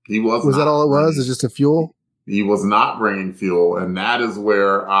bridge. He was that all it was? Is just a fuel? He was not bringing fuel, and that is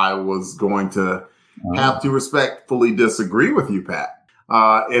where I was going to have to respectfully disagree with you, Pat,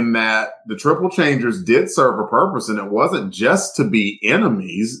 in that the triple changers did serve a purpose, and it wasn't just to be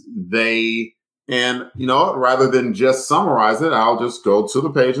enemies. Rather than just summarize it, I'll just go to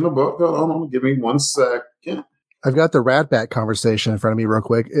the page in the book. Hold on, give me 1 second. I've got the Ratbat conversation in front of me real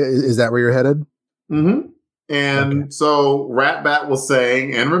quick. Is that where you're headed? Mm-hmm. And so Ratbat was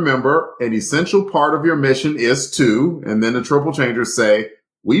saying, and remember, an essential part of your mission is to, and then the triple changers say,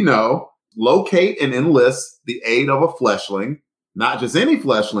 we know, locate and enlist the aid of a fleshling, not just any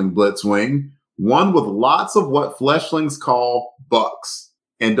fleshling, Blitzwing, one with lots of what fleshlings call bucks.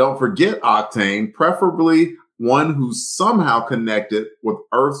 And don't forget Octane, preferably one who's somehow connected with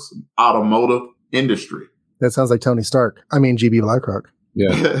Earth's automotive industry. That sounds like Tony Stark. I mean, GB Blackrock.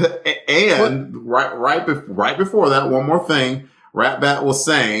 Yeah. And right before that, one more thing, Ratbat was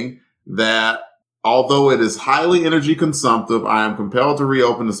saying that although it is highly energy consumptive, I am compelled to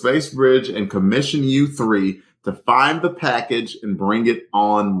reopen the space bridge and commission you 3 to find the package and bring it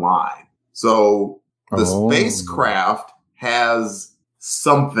online. So the spacecraft has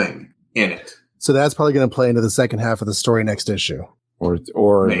something in it. So that's probably going to play into the second half of the story next issue.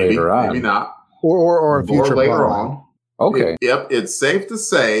 Or maybe, later on. Maybe not. Or a future later plot on. Okay. It's safe to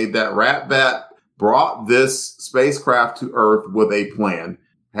say that Ratbat brought this spacecraft to Earth with a plan.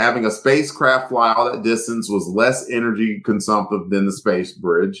 Having a spacecraft fly all that distance was less energy consumptive than the space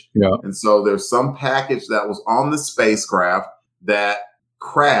bridge. Yeah. And so there's some package that was on the spacecraft that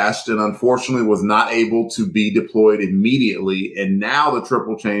crashed and unfortunately was not able to be deployed immediately. And now the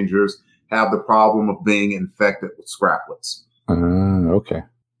triple changers have the problem of being infected with Scraplets. Okay.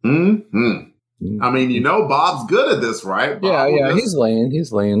 Mm-hmm. I mean, Bob's good at this, right? Bob he's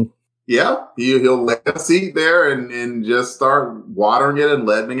laying. Yeah, he'll lay a seed there and just start watering it and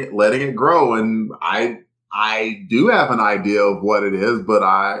letting it grow. And I do have an idea of what it is, but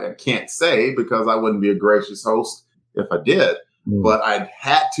I can't say because I wouldn't be a gracious host if I did. But I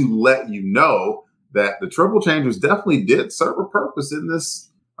had to let you know that the triple changers definitely did serve a purpose in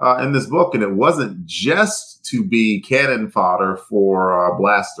this book, and it wasn't just to be cannon fodder for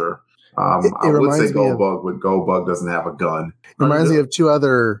Blaster. I would say Goldbug, but Goldbug doesn't have a gun. It reminds me of 2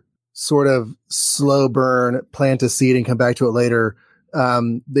 other sort of slow burn, plant a seed and come back to it later.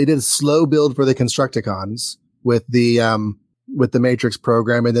 They did a slow build for the Constructicons with the Matrix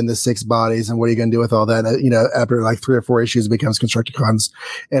program and then the 6 bodies. And what are you going to do with all that? After like 3 or 4 issues, it becomes Constructicons.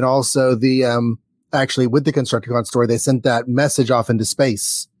 And also actually with the Constructicon story, they sent that message off into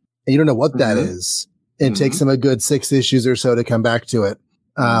space and you don't know what that is. It takes them a good 6 issues or so to come back to it.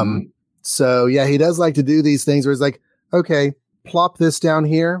 So yeah, he does like to do these things where it's like, okay, plop this down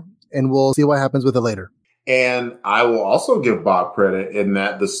here and we'll see what happens with it later. And I will also give Bob credit in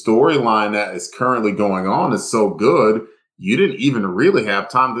that the storyline that is currently going on is so good. You didn't even really have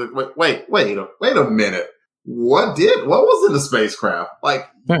time to wait a minute. What was in the spacecraft? Like,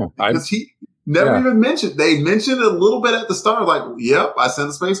 because he never even mentioned, they mentioned it a little bit at the start, like, yep, I sent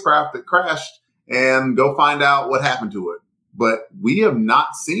a spacecraft that crashed and go find out what happened to it. But we have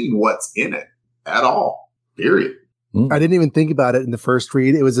not seen what's in it at all, period. I didn't even think about it in the first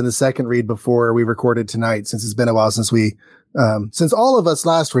read. It was in the second read before we recorded tonight, since it's been a while since since all of us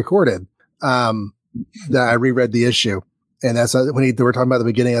last recorded, that I reread the issue. And that's when they were talking about the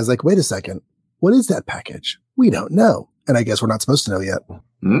beginning, I was like, wait a second. What is that package? We don't know. And I guess we're not supposed to know yet.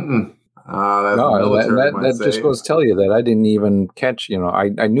 That just goes to tell you that I didn't even catch,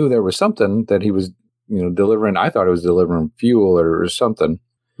 I knew there was something that he was, delivering. I thought it was delivering fuel or something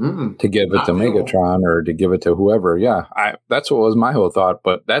to give it to Megatron or to give it to whoever. Yeah, that's what was my whole thought.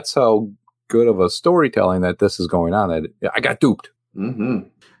 But that's how good of a storytelling that this is going on. That I got duped.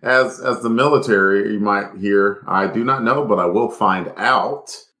 As the military, you might hear, I do not know, but I will find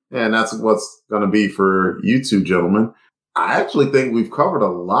out. And that's what's going to be for you two gentlemen. I actually think we've covered a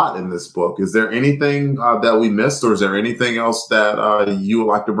lot in this book. Is there anything that we missed, or is there anything else that you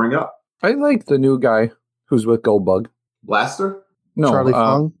would like to bring up? I like the new guy who's with Goldbug. Blaster? No, Charlie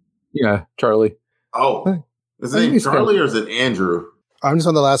Fong? Yeah, Charlie. Oh, is it Charlie or is it Andrew? I'm just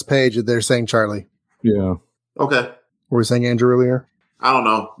on the last page. They're saying Charlie. Yeah. Okay. Were we saying Andrew earlier? I don't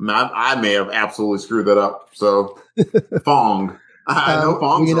know. I may have absolutely screwed that up. So, Fong. I know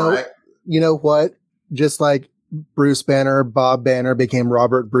Fong's right. You know what? Just like Bruce Banner, Bob Banner became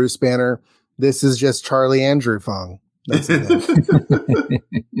Robert Bruce Banner, this is just Charlie Andrew Fong. That's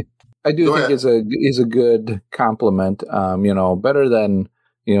I do think it's a good compliment. Better than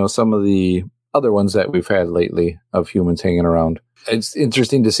some of the other ones that we've had lately of humans hanging around. It's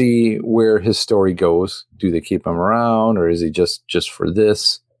interesting to see where his story goes. Do they keep him around, or is he just for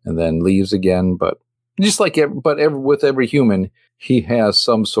this and then leaves again? But just like with every human, he has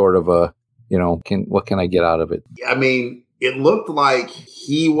some sort of a what can I get out of it? I mean, it looked like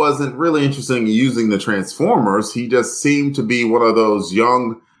he wasn't really interested in using the Transformers. He just seemed to be one of those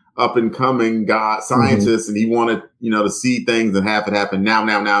young up and coming scientists, and he wanted, to see things and have it happen now.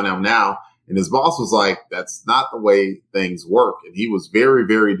 And his boss was like, that's not the way things work. And he was very,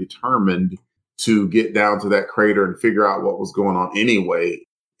 very determined to get down to that crater and figure out what was going on anyway,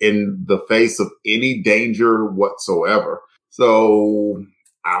 in the face of any danger whatsoever. So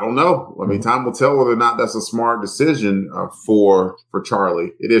I don't know. I mean, time will tell whether or not that's a smart decision for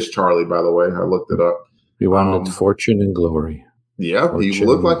Charlie. It is Charlie, by the way. I looked it up. He wanted fortune and glory. Yeah, he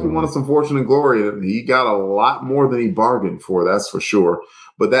looked like he wanted some fortune and glory. And he got a lot more than he bargained for, that's for sure.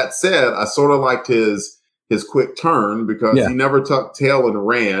 But that said, I sort of liked his quick turn because he never tucked tail and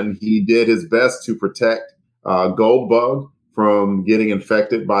ran. He did his best to protect Goldbug from getting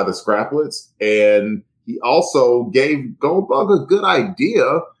infected by the Scraplets. And he also gave Goldbug a good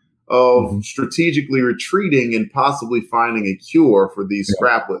idea of strategically retreating and possibly finding a cure for these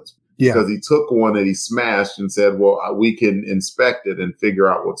Scraplets. Yeah. Because he took one that he smashed and said, well, we can inspect it and figure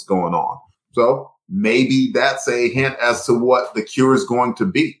out what's going on. So maybe that's a hint as to what the cure is going to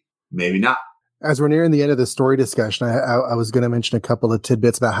be. Maybe not. As we're nearing the end of the story discussion, I was going to mention a couple of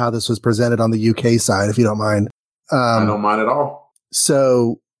tidbits about how this was presented on the UK side, if you don't mind. I don't mind at all.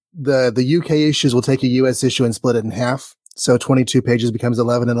 So the UK issues will take a US issue and split it in half. So 22 pages becomes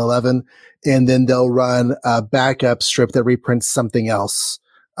 11 and 11. And then they'll run a backup strip that reprints something else.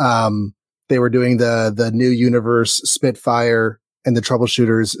 They were doing the New Universe Spitfire and the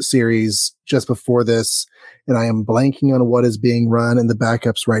Troubleshooters series just before this. And I am blanking on what is being run in the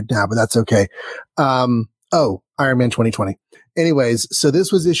backups right now, but that's okay. Iron Man 2020. Anyways, so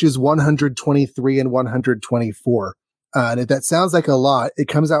this was issues 123 and 124. And if that sounds like a lot, it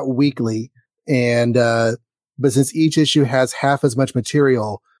comes out weekly. And, but since each issue has half as much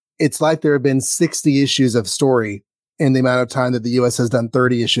material, it's like there have been 60 issues of story in the amount of time that the US has done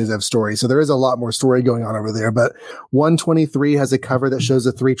 30 issues of story. So there is a lot more story going on over there. But 123 has a cover that shows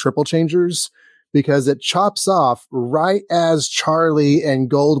the 3 triple changers because it chops off right as Charlie and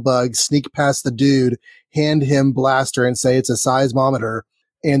Goldbug sneak past the dude, hand him Blaster and say it's a seismometer.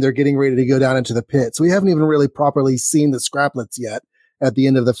 and they're getting ready to go down into the pit. So we haven't even really properly seen the Scraplets yet at the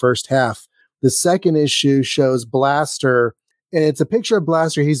end of the first half. The second issue shows Blaster, and it's a picture of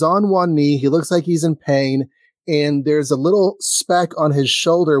Blaster. He's on one knee. He looks like he's in pain, and there's a little speck on his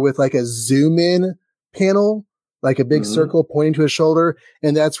shoulder with like a zoom in panel, like a big circle pointing to his shoulder.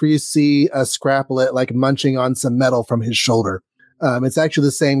 And that's where you see a Scraplet like munching on some metal from his shoulder. It's actually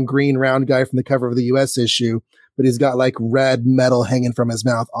the same green round guy from the cover of the US issue, but he's got like red metal hanging from his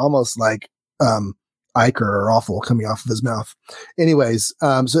mouth, almost like Iker or Awful coming off of his mouth. Anyways,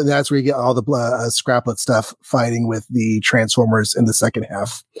 so that's where you get all the Scraplet stuff fighting with the Transformers in the second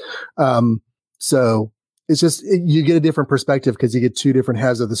half. So it's just, you get a different perspective because you get two different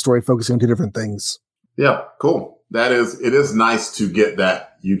halves of the story focusing on two different things. Yeah, cool. It is nice to get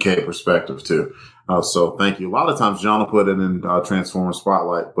that UK perspective too. So thank you. A lot of times John will put it in Transformer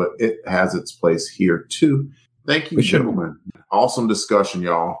Spotlight, but it has its place here too. Thank you, gentlemen. Awesome discussion,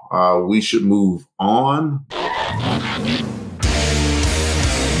 y'all. We should move on.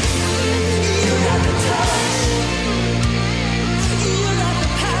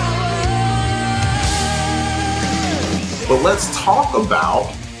 But let's talk about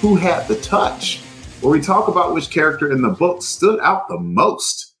who had the touch, where we talk about which character in the book stood out the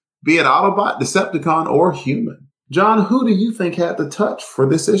most, be it Autobot, Decepticon, or human. John, who do you think had the touch for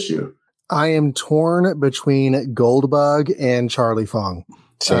this issue? I am torn between Goldbug and Charlie Fong.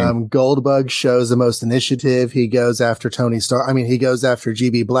 Goldbug shows the most initiative. He goes after Tony Stark. I mean, he goes after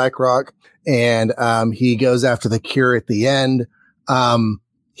GB Blackrock, and he goes after the Cure at the end. I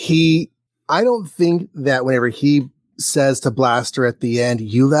don't think that whenever he says to Blaster at the end,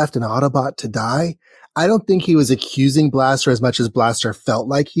 "You left an Autobot to die," I don't think he was accusing Blaster as much as Blaster felt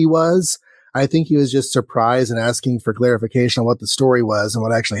like he was. I think he was just surprised and asking for clarification on what the story was and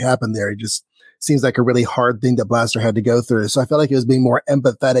what actually happened there. It just seems like a really hard thing that Blaster had to go through. So I felt like he was being more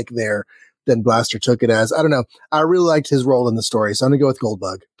empathetic there than Blaster took it as. I don't know. I really liked his role in the story, so I'm going to go with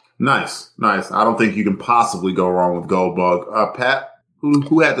Goldbug. Nice. I don't think you can possibly go wrong with Goldbug. Pat,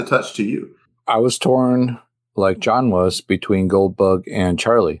 who had the touch to you? I was torn, like John was, between Goldbug and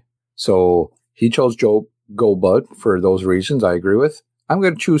Charlie. So he chose Goldbug for those reasons I agree with. I'm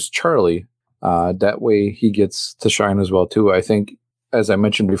going to choose Charlie. That way he gets to shine as well, too. I think, as I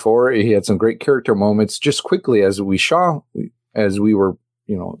mentioned before, he had some great character moments just quickly as we were,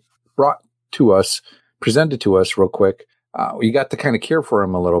 brought to us, presented to us real quick. We got to kind of care for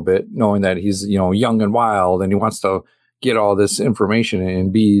him a little bit, knowing that he's, young and wild and he wants to get all this information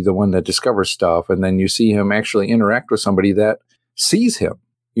and be the one that discovers stuff. And then you see him actually interact with somebody that sees him.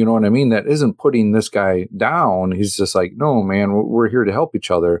 You know what I mean? That isn't putting this guy down. He's just like, no, man, we're here to help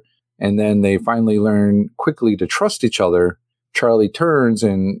each other. And then they finally learn quickly to trust each other. Charlie turns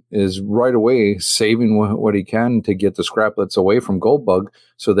and is right away saving what he can to get the Scraplets away from Goldbug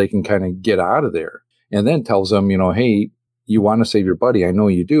so they can kind of get out of there. And then tells them, hey, you want to save your buddy. I know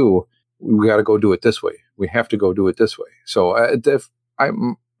you do. We got to go do it this way. We have to go do it this way. So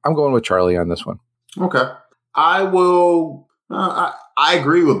I'm going with Charlie on this one. Okay. I will. I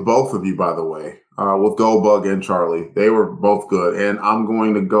agree with both of you, by the way, with Goldbug and Charlie. They were both good. And I'm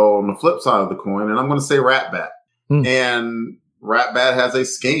going to go on the flip side of the coin, and I'm going to say Ratbat. And Ratbat has a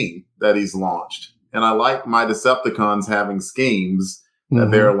scheme that he's launched. And I like my Decepticons having schemes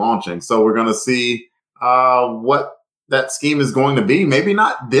that they're launching. So we're going to see what that scheme is going to be. Maybe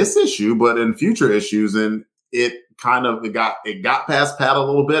not this issue, but in future issues. And it got past Pat a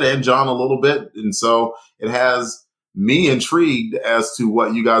little bit and John a little bit. And so it has me intrigued as to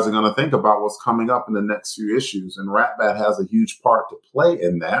what you guys are going to think about what's coming up in the next few issues. And Ratbat has a huge part to play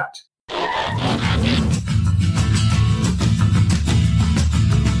in that.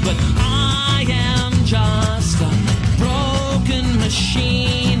 But I am just a broken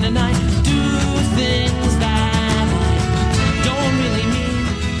machine, and I do things that I don't really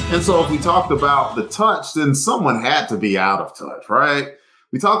mean. And so if we talked about the touch, then someone had to be out of touch, right?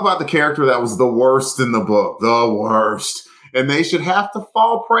 We talk about the character that was the worst in the book, the worst. And they should have to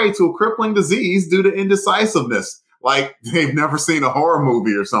fall prey to a crippling disease due to indecisiveness, like they've never seen a horror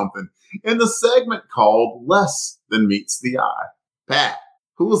movie or something, in the segment called Less Than Meets the Eye. Pat,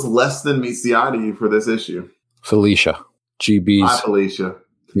 who was less than meets the eye to you for this issue? Felicia. GB's. Hi, Felicia.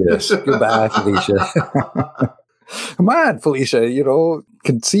 Yes. Goodbye, Felicia. Come on, Felicia,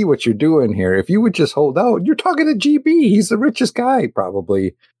 can see what you're doing here. If you would just hold out, you're talking to GB. He's the richest guy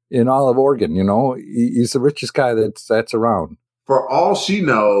probably in all of Oregon. He's the richest guy that's around. For all she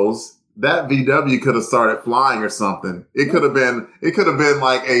knows, that VW could have started flying or something. It could have been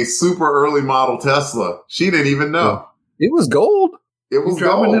like a super early model Tesla. She didn't even know. It was gold. It was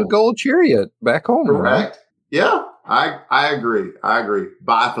driving gold. in a gold chariot back home. Correct. Right? Yeah. I agree.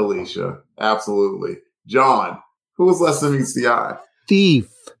 Bye, Felicia. Absolutely. John, who was Less Than Meets the Eye? Thief,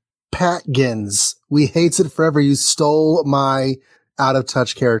 Pat Gins. We hates it forever. You stole my out of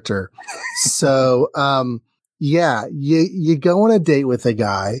touch character. So, yeah, you go on a date with a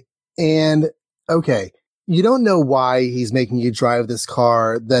guy and okay, you don't know why he's making you drive this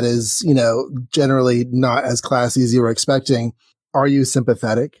car that is, generally not as classy as you were expecting. Are you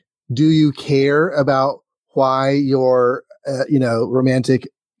sympathetic? Do you care about why your, romantic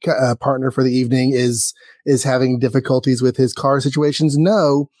partner for the evening is having difficulties with his car situations?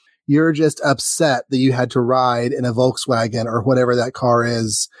 No, you're just upset that you had to ride in a Volkswagen or whatever that car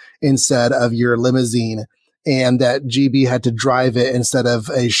is instead of your limousine, and that GB had to drive it instead of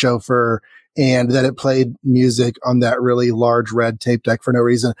a chauffeur, and that it played music on that really large red tape deck for no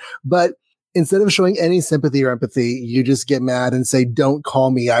reason. But instead of showing any sympathy or empathy, you just get mad and say, don't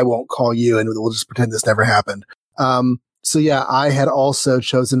call me, I won't call you, and we'll just pretend this never happened. So yeah, I had also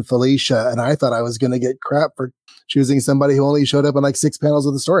chosen Felicia, and I thought I was going to get crap for choosing somebody who only showed up in like 6 panels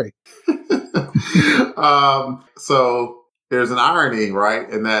of the story. So there's an irony, right?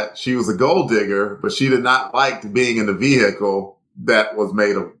 In that she was a gold digger, but she did not like being in the vehicle that was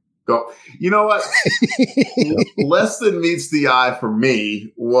made of gold. You know what? Less Than Meets the Eye for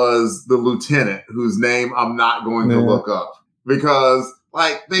me was the lieutenant, whose name I'm not going to look up, because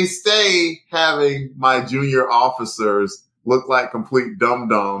like they stay having my junior officers look like complete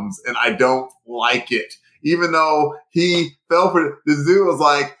dum-dums, and I don't like it. Even though he fell for this dude was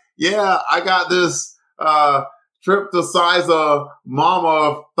like, yeah, I got this trip the size of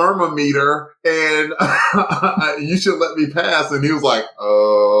mama thermometer, and you should let me pass. And he was like,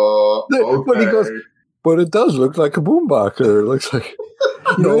 okay. But he goes, but it does look like a boombox. It looks like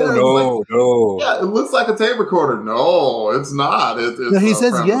no. Yeah, it looks like a tape recorder. No, it's not. No, he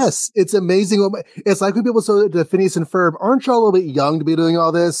says yes. It's amazing. It's like when people say to Phineas and Ferb, aren't you all a little bit young to be doing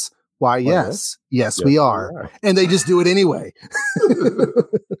all this? Why, yes, we are. And they just do it anyway.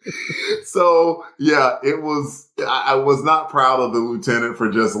 So, yeah, it was, I was not proud of the lieutenant for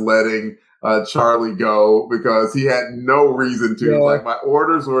just letting Charlie go, because he had no reason to. Yeah. Like, my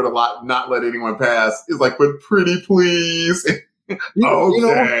orders were to not let anyone pass. It's like, but pretty please.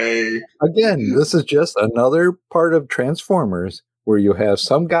 Okay. Again, this is just another part of Transformers where you have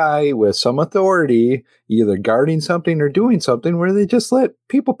some guy with some authority either guarding something or doing something where they just let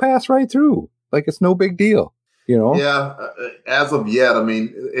people pass right through. Like it's no big deal, Yeah. As of yet, I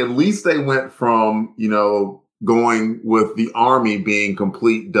mean, at least they went from, going with the Army being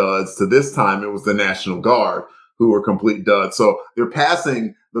complete duds to this time it was the National Guard who were complete duds. So they're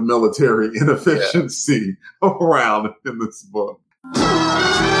passing the military inefficiency around in this book.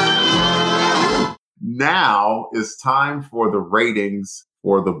 Now is time for the ratings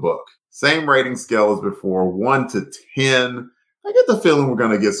for the book. Same rating scale as before, 1 to 10. I get the feeling we're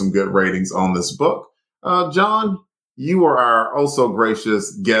going to get some good ratings on this book. John, you are our also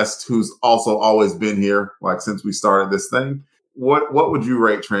gracious guest who's also always been here, like since we started this thing. What would you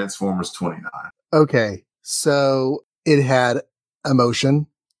rate Transformers 29? Okay, so it had emotion,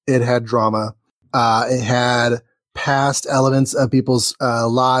 it had drama, it had past elements of people's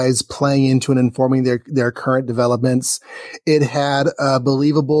lives playing into and informing their current developments. It had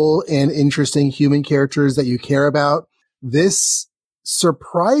believable and interesting human characters that you care about. This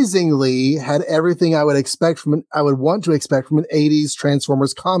surprisingly had everything I would want to expect from an 80s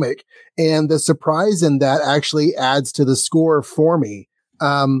Transformers comic. And the surprise in that actually adds to the score for me.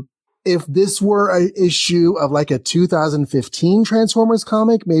 If this were an issue of like a 2015 Transformers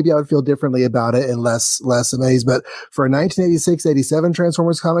comic, maybe I would feel differently about it and less amazed. But for a 1986-87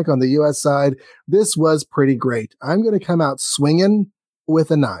 Transformers comic on the US side, this was pretty great. I'm going to come out swinging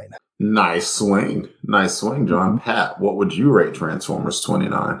with a 9. Nice swing, John. Pat, what would you rate Transformers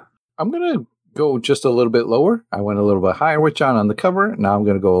 29? I'm going to go just a little bit lower. I went a little bit higher with John on the cover. Now I'm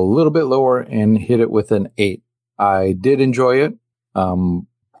going to go a little bit lower and hit it with an 8. I did enjoy it.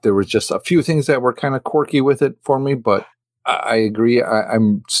 There was just a few things that were kind of quirky with it for me, but I agree.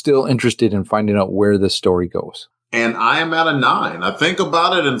 I'm still interested in finding out where this story goes. And I am at a 9. I think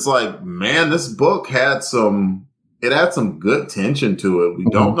about it and it's like, man, this book had some good tension to it. We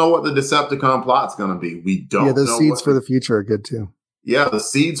don't know what the Decepticon plot's going to be. We don't know. Yeah, the seeds for the future are good too. Yeah, the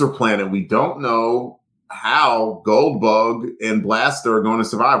seeds are planted. We don't know how Goldbug and Blaster are going to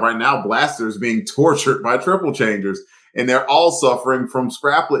survive. Right now, Blaster is being tortured by Triple Changers, and they're all suffering from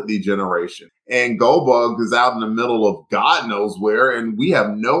Scraplet degeneration. And Goldbug is out in the middle of God knows where, and we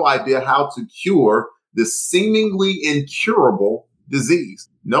have no idea how to cure this seemingly incurable disease.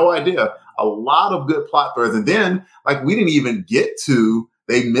 No idea. A lot of good plot threads. And then, like, we didn't even get to,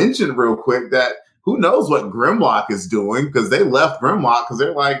 they mentioned real quick that who knows what Grimlock is doing, because they left Grimlock because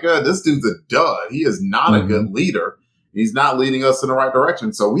they're like, this dude's a dud. He is not a good leader. He's not leading us in the right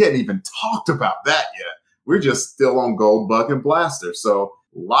direction. So we hadn't even talked about that yet. We're just still on Goldbug and Blaster. So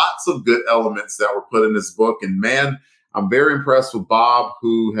lots of good elements that were put in this book. And man, I'm very impressed with Bob,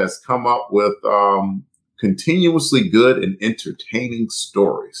 who has come up with continuously good and entertaining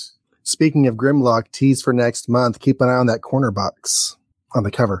stories. Speaking of Grimlock, tease for next month. Keep an eye on that corner box on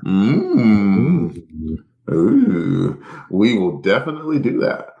the cover. Ooh, we will definitely do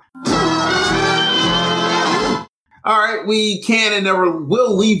that. All right, we can and never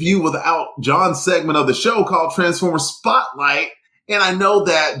will leave you without John's segment of the show called Transformers Spotlight. And I know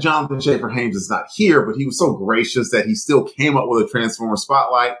that Jonathan Schaefer-Hames is not here, but he was so gracious that he still came up with a Transformer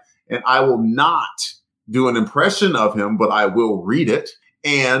Spotlight. And I will not do an impression of him, but I will read it.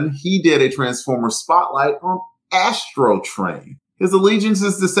 And he did a Transformer Spotlight on Astro Train. His allegiance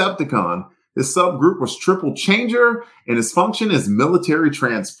is Decepticon. His subgroup was Triple Changer, and his function is military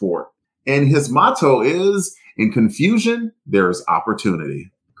transport. And his motto is, in confusion, there is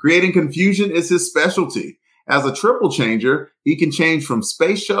opportunity. Creating confusion is his specialty. As a Triple Changer, he can change from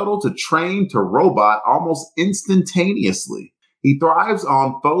space shuttle to train to robot almost instantaneously. He thrives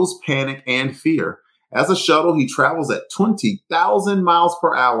on foes' panic and fear. As a shuttle, he travels at 20,000 miles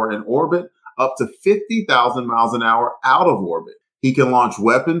per hour in orbit, up to 50,000 miles an hour out of orbit. He can launch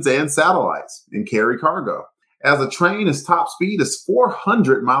weapons and satellites and carry cargo. As a train, his top speed is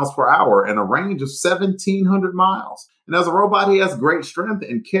 400 miles per hour and a range of 1,700 miles. And as a robot, he has great strength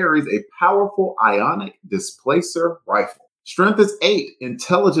and carries a powerful ionic displacer rifle. Strength is 8,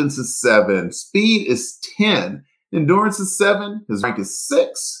 intelligence is 7, speed is 10, endurance is 7, his rank is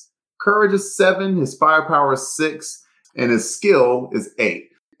 6, courage is 7, his firepower is 6, and his skill is 8.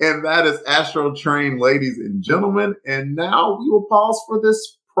 And that is Astro Train, ladies and gentlemen. And now we will pause for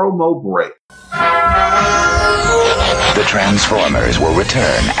this promo break. The Transformers will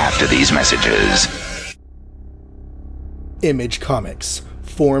return after these messages. Image Comics,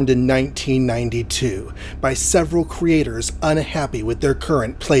 formed in 1992 by several creators unhappy with their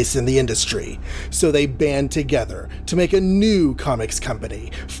current place in the industry. So they band together to make a new comics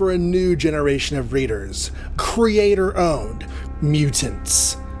company for a new generation of readers. Creator-owned,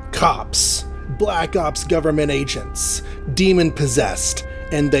 mutants, cops, Black Ops government agents, demon-possessed,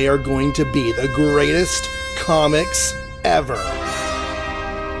 and they are going to be the greatest comics ever.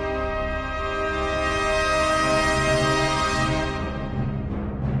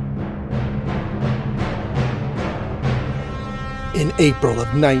 In April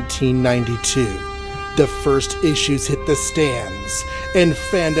of 1992, the first issues hit the stands, and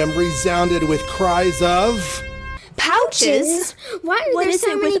fandom resounded with cries of... Pouches? Why are What there is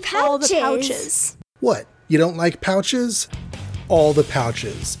so it many with all the pouches? What, you don't like pouches? All the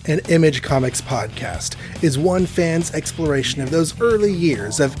Pouches, an Image Comics podcast, is one fan's exploration of those early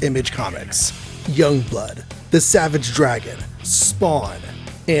years of Image Comics. Youngblood, The Savage Dragon, Spawn,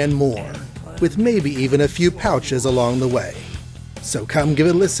 and more, with maybe even a few pouches along the way. So come give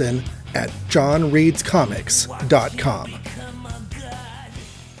it a listen at johnreadscomics.com.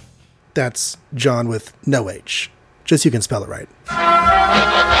 That's John with no H, just so you can spell it right.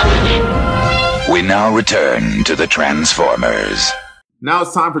 We now return to the Transformers. Now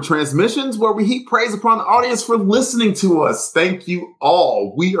it's time for transmissions, where we heap praise upon the audience for listening to us. Thank you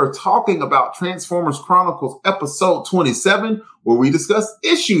all. We are talking about Transformers Chronicles episode 27, where we discuss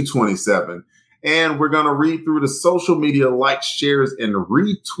issue 27. And we're going to read through the social media likes, shares, and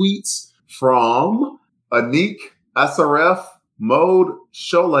retweets from Anik SRF, Mode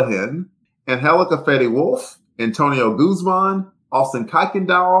Sholahin, Angelica Fede Wolf, Antonio Guzman, Austin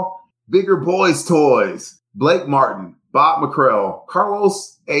Kuykendall, Bigger Boys Toys, Blake Martin, Bob McCrell,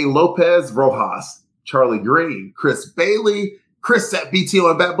 Carlos A. Lopez Rojas, Charlie Green, Chris Bailey, Chris at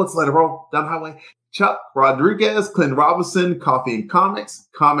BTO and Bad Books, let it roll down the highway, Chuck Rodriguez, Clint Robinson, Coffee and Comics,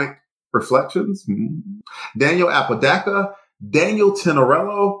 Comic Reflections, Daniel Apodaca, Daniel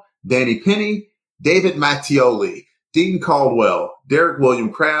Tenorello, Danny Penny, David Mattioli, Dean Caldwell, Derek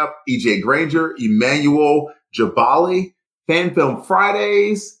William Crabb, EJ Granger, Emmanuel Jabali, Fan Film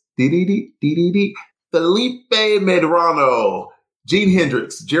Fridays, Felipe Medrano, Gene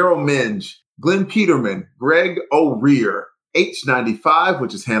Hendricks, Gerald Minge, Glenn Peterman, Greg O'Rear, H95,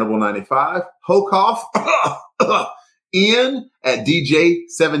 which is Hannibal 95, Hokoff, Ian at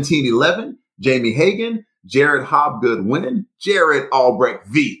DJ1711, Jamie Hagan, Jared Hobgood Wynn, Jared Albrecht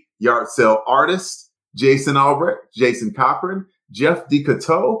V, Yard Sale Artist, Jason Albrecht, Jason Cochran, Jeff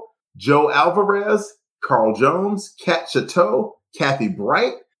DeCoteau, Joe Alvarez, Carl Jones, Kat Chateau, Kathy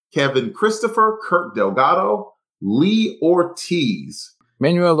Bright, Kevin Christopher, Kirk Delgado, Lee Ortiz.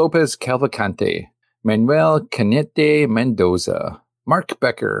 Manuel Lopez Cavalcante, Manuel Canete Mendoza, Mark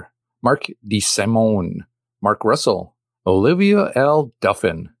Becker, Mark DeSimone, Mark Russell, Olivia L.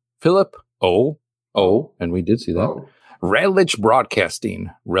 Duffin, Philip O. And we did see that. Oh. Radlich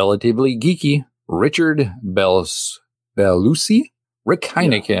Broadcasting, Relatively Geeky, Richard Bellucci, Rick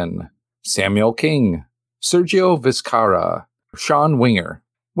Heineken, Samuel King, Sergio Vizcarra, Sean Winger,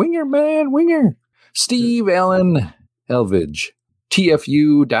 Steve Allen Elvidge,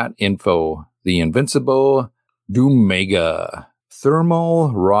 TFU.info, The Invincible Doomega,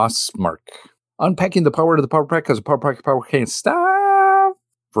 Thermal Ross Mark, Unpacking the Power to the Power Pack because the Power can't stop,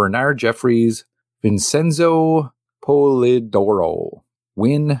 Bernard Jeffries, Vincenzo Polidoro,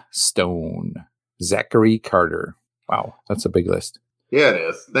 Win Stone, Zachary Carter. Wow, that's a big list. Yeah, it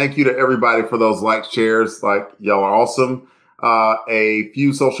is. Thank you to everybody for those likes, shares. Like, y'all are awesome. A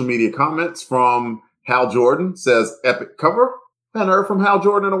few social media comments from Hal Jordan says, epic cover. I haven't heard from Hal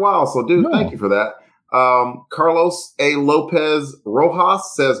Jordan in a while, so dude, thank you for that. Carlos A. Lopez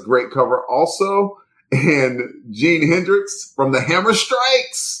Rojas says, great cover also. And Gene Hendricks from the Hammer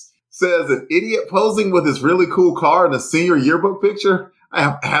Strikes says, an idiot posing with his really cool car in a senior yearbook picture. I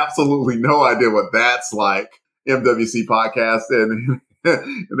have absolutely no idea what that's like. MWC podcast, and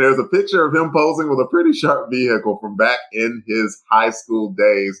there's a picture of him posing with a pretty sharp vehicle from back in his high school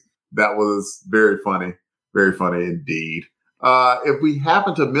days. That was very funny indeed. If we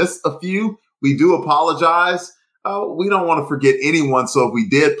happen to miss a few, we do apologize. We don't want to forget anyone, so if we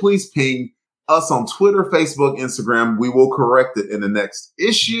did, please ping us on Twitter, Facebook, Instagram. We will correct it in the next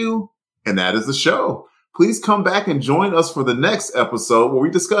issue, and that is the show. Please come back and join us for the next episode where we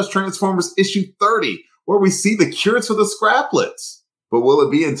discuss Transformers issue 30, where we see the cure to the Scraplets. But will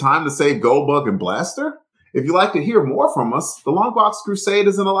it be in time to save Goldbug and Blaster? If you'd like to hear more from us, the Longbox Crusade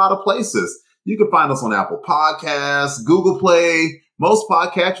is in a lot of places. You can find us on Apple Podcasts, Google Play, most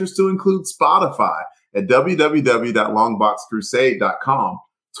podcatchers to include Spotify at www.longboxcrusade.com.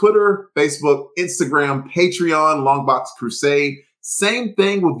 Twitter, Facebook, Instagram, Patreon, Longbox Crusade. Same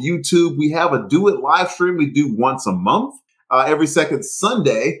thing with YouTube. We have a Do It live stream we do once a month, every second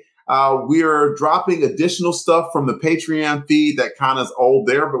Sunday. We are dropping additional stuff from the Patreon feed that kind of is old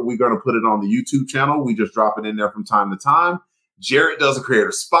there, but we're going to put it on the YouTube channel. We just drop it in there from time to time. Jarrett does a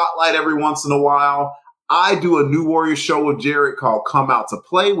creator spotlight every once in a while. I do a New Warriors show with Jarrett called Come Out to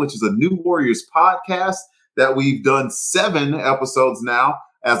Play, which is a New Warriors podcast that we've done 7 episodes now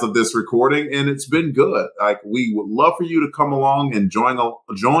as of this recording, and it's been good. Like, we would love for you to come along and join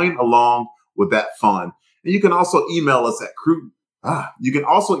along with that fun. And you can also email us at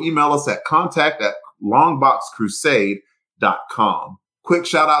contact@longboxcrusade.com. Quick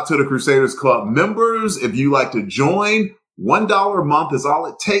shout out to the Crusaders Club members. If you like to join, $1 a month is all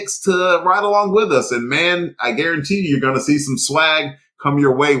it takes to ride along with us. And man, I guarantee you're going to see some swag come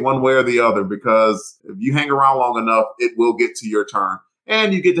your way one way or the other, because if you hang around long enough, it will get to your turn.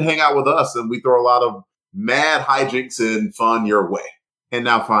 And you get to hang out with us, and we throw a lot of mad hijinks and fun your way. And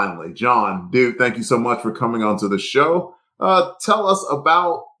now finally, John, dude, thank you so much for coming onto the show. Tell us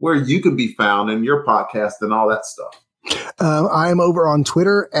about where you can be found in your podcast and all that stuff. I'm over on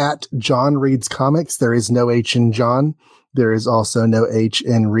Twitter at John Reads Comics. There is no H in John. There is also no H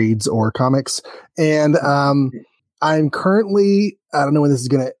in Reads or Comics. And I'm currently, I don't know when this is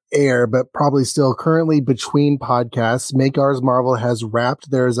going to air, but probably still currently between podcasts. Make Ours Marvel has wrapped.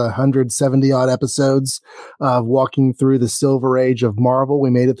 There's 170 odd episodes of walking through the Silver Age of Marvel. We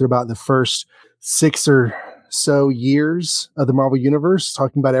made it through about the first 6 or so years of the Marvel Universe,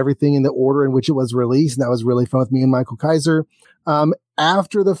 talking about everything in the order in which it was released. And that was really fun with me and Michael Kaiser.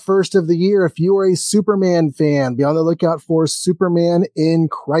 After the first of the year, if you are a Superman fan, be on the lookout for Superman in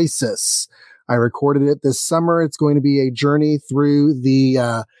Crisis. I recorded it this summer. It's going to be a journey through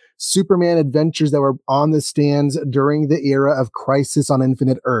the Superman adventures that were on the stands during the era of Crisis on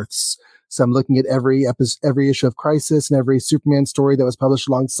Infinite Earths. So I'm looking at every issue of Crisis and every Superman story that was published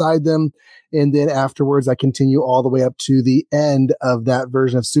alongside them. And then afterwards, I continue all the way up to the end of that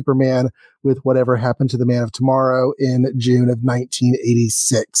version of Superman with whatever happened to the Man of Tomorrow in June of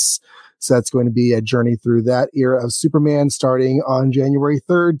 1986. So that's going to be a journey through that era of Superman starting on January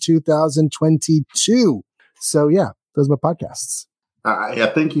 3rd, 2022. So yeah, those are my podcasts. I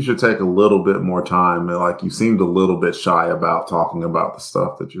think you should take a little bit more time. Like, you seemed a little bit shy about talking about the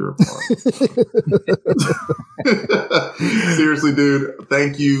stuff that you're a part of. Seriously, dude,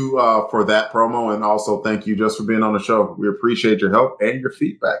 thank you for that promo. And also thank you just for being on the show. We appreciate your help and your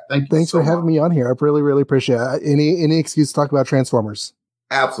feedback. Thank you. Thanks for having me on here. I really, really appreciate it. Any excuse to talk about Transformers.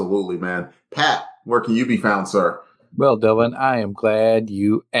 Absolutely, man. Pat, where can you be found, sir? Well, Delvin, I am glad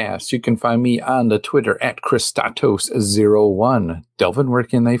you asked. You can find me on the Twitter at Christatos01. Delvin, where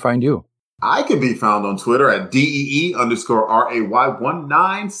can they find you? I can be found on Twitter at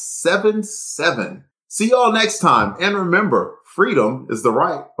DEE_RAY1977. See y'all next time. And remember, freedom is the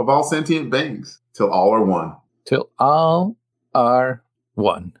right of all sentient beings till all are one. Till all are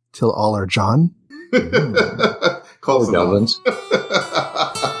one. Till all are John. Close enough. Delvin's.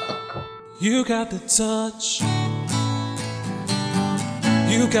 You got the touch.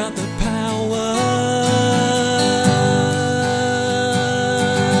 You got the power.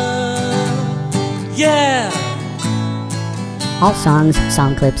 Yeah! All songs,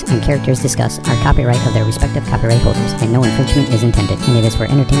 song clips, and characters discussed are copyright of their respective copyright holders, and no infringement is intended, and it is for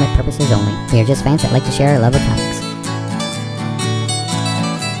entertainment purposes only. We are just fans that like to share our love of comics.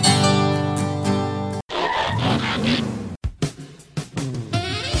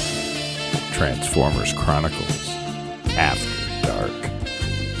 Transformers Chronicles After Dark.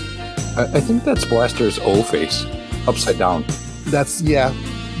 I think that's Blaster's O-face, upside down. That's, yeah.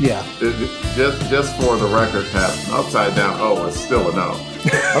 Just for the record, Pat, upside down O is still a no.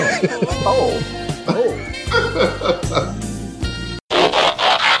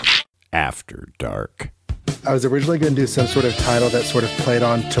 After Dark. I was originally going to do some sort of title that sort of played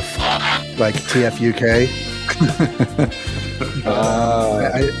on to like TFUK.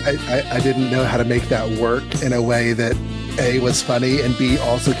 I didn't know how to make that work in a way that A, was funny, and B,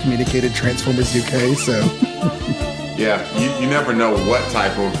 also communicated Transformers UK, so... Yeah, you never know what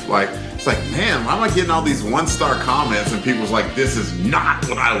type of, like, it's like, man, why am I getting all these one-star comments and people's like, this is not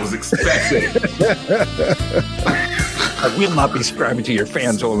what I was expecting. I will not be subscribing to your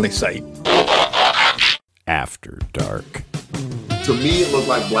fans-only site. After Dark. To me, it looked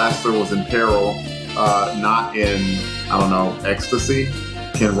like Blaster was in peril, not in, I don't know, ecstasy.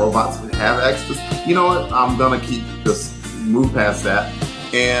 Can robots have ecstasy? You know what? I'm going to move past that.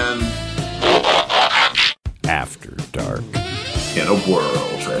 And... After Dark. In a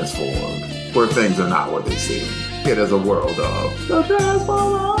world transformed, where things are not what they seem. It is a world of the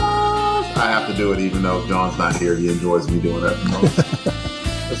Transformers. I have to do it even though John's not here. He enjoys me doing that the most.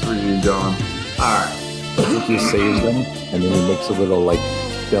 Let's review John. All right. He saves them, and then he makes a little, like,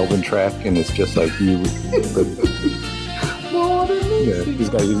 Delvin track, and it's just like you. Yeah, he's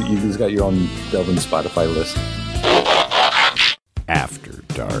got your own Delvin Spotify list. After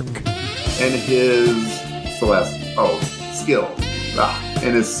Dark. And his skill.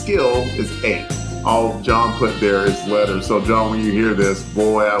 And his skill is 8. All John put there is letters. So John, when you hear this,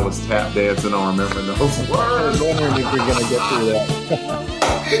 boy, I was tap dancing on remembering those words. I was wondering if you're gonna get through that.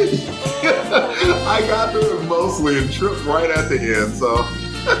 I got through it mostly and tripped right at the end, so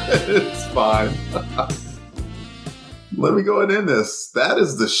it's fine. Let me go and end this. That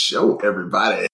is the show, everybody.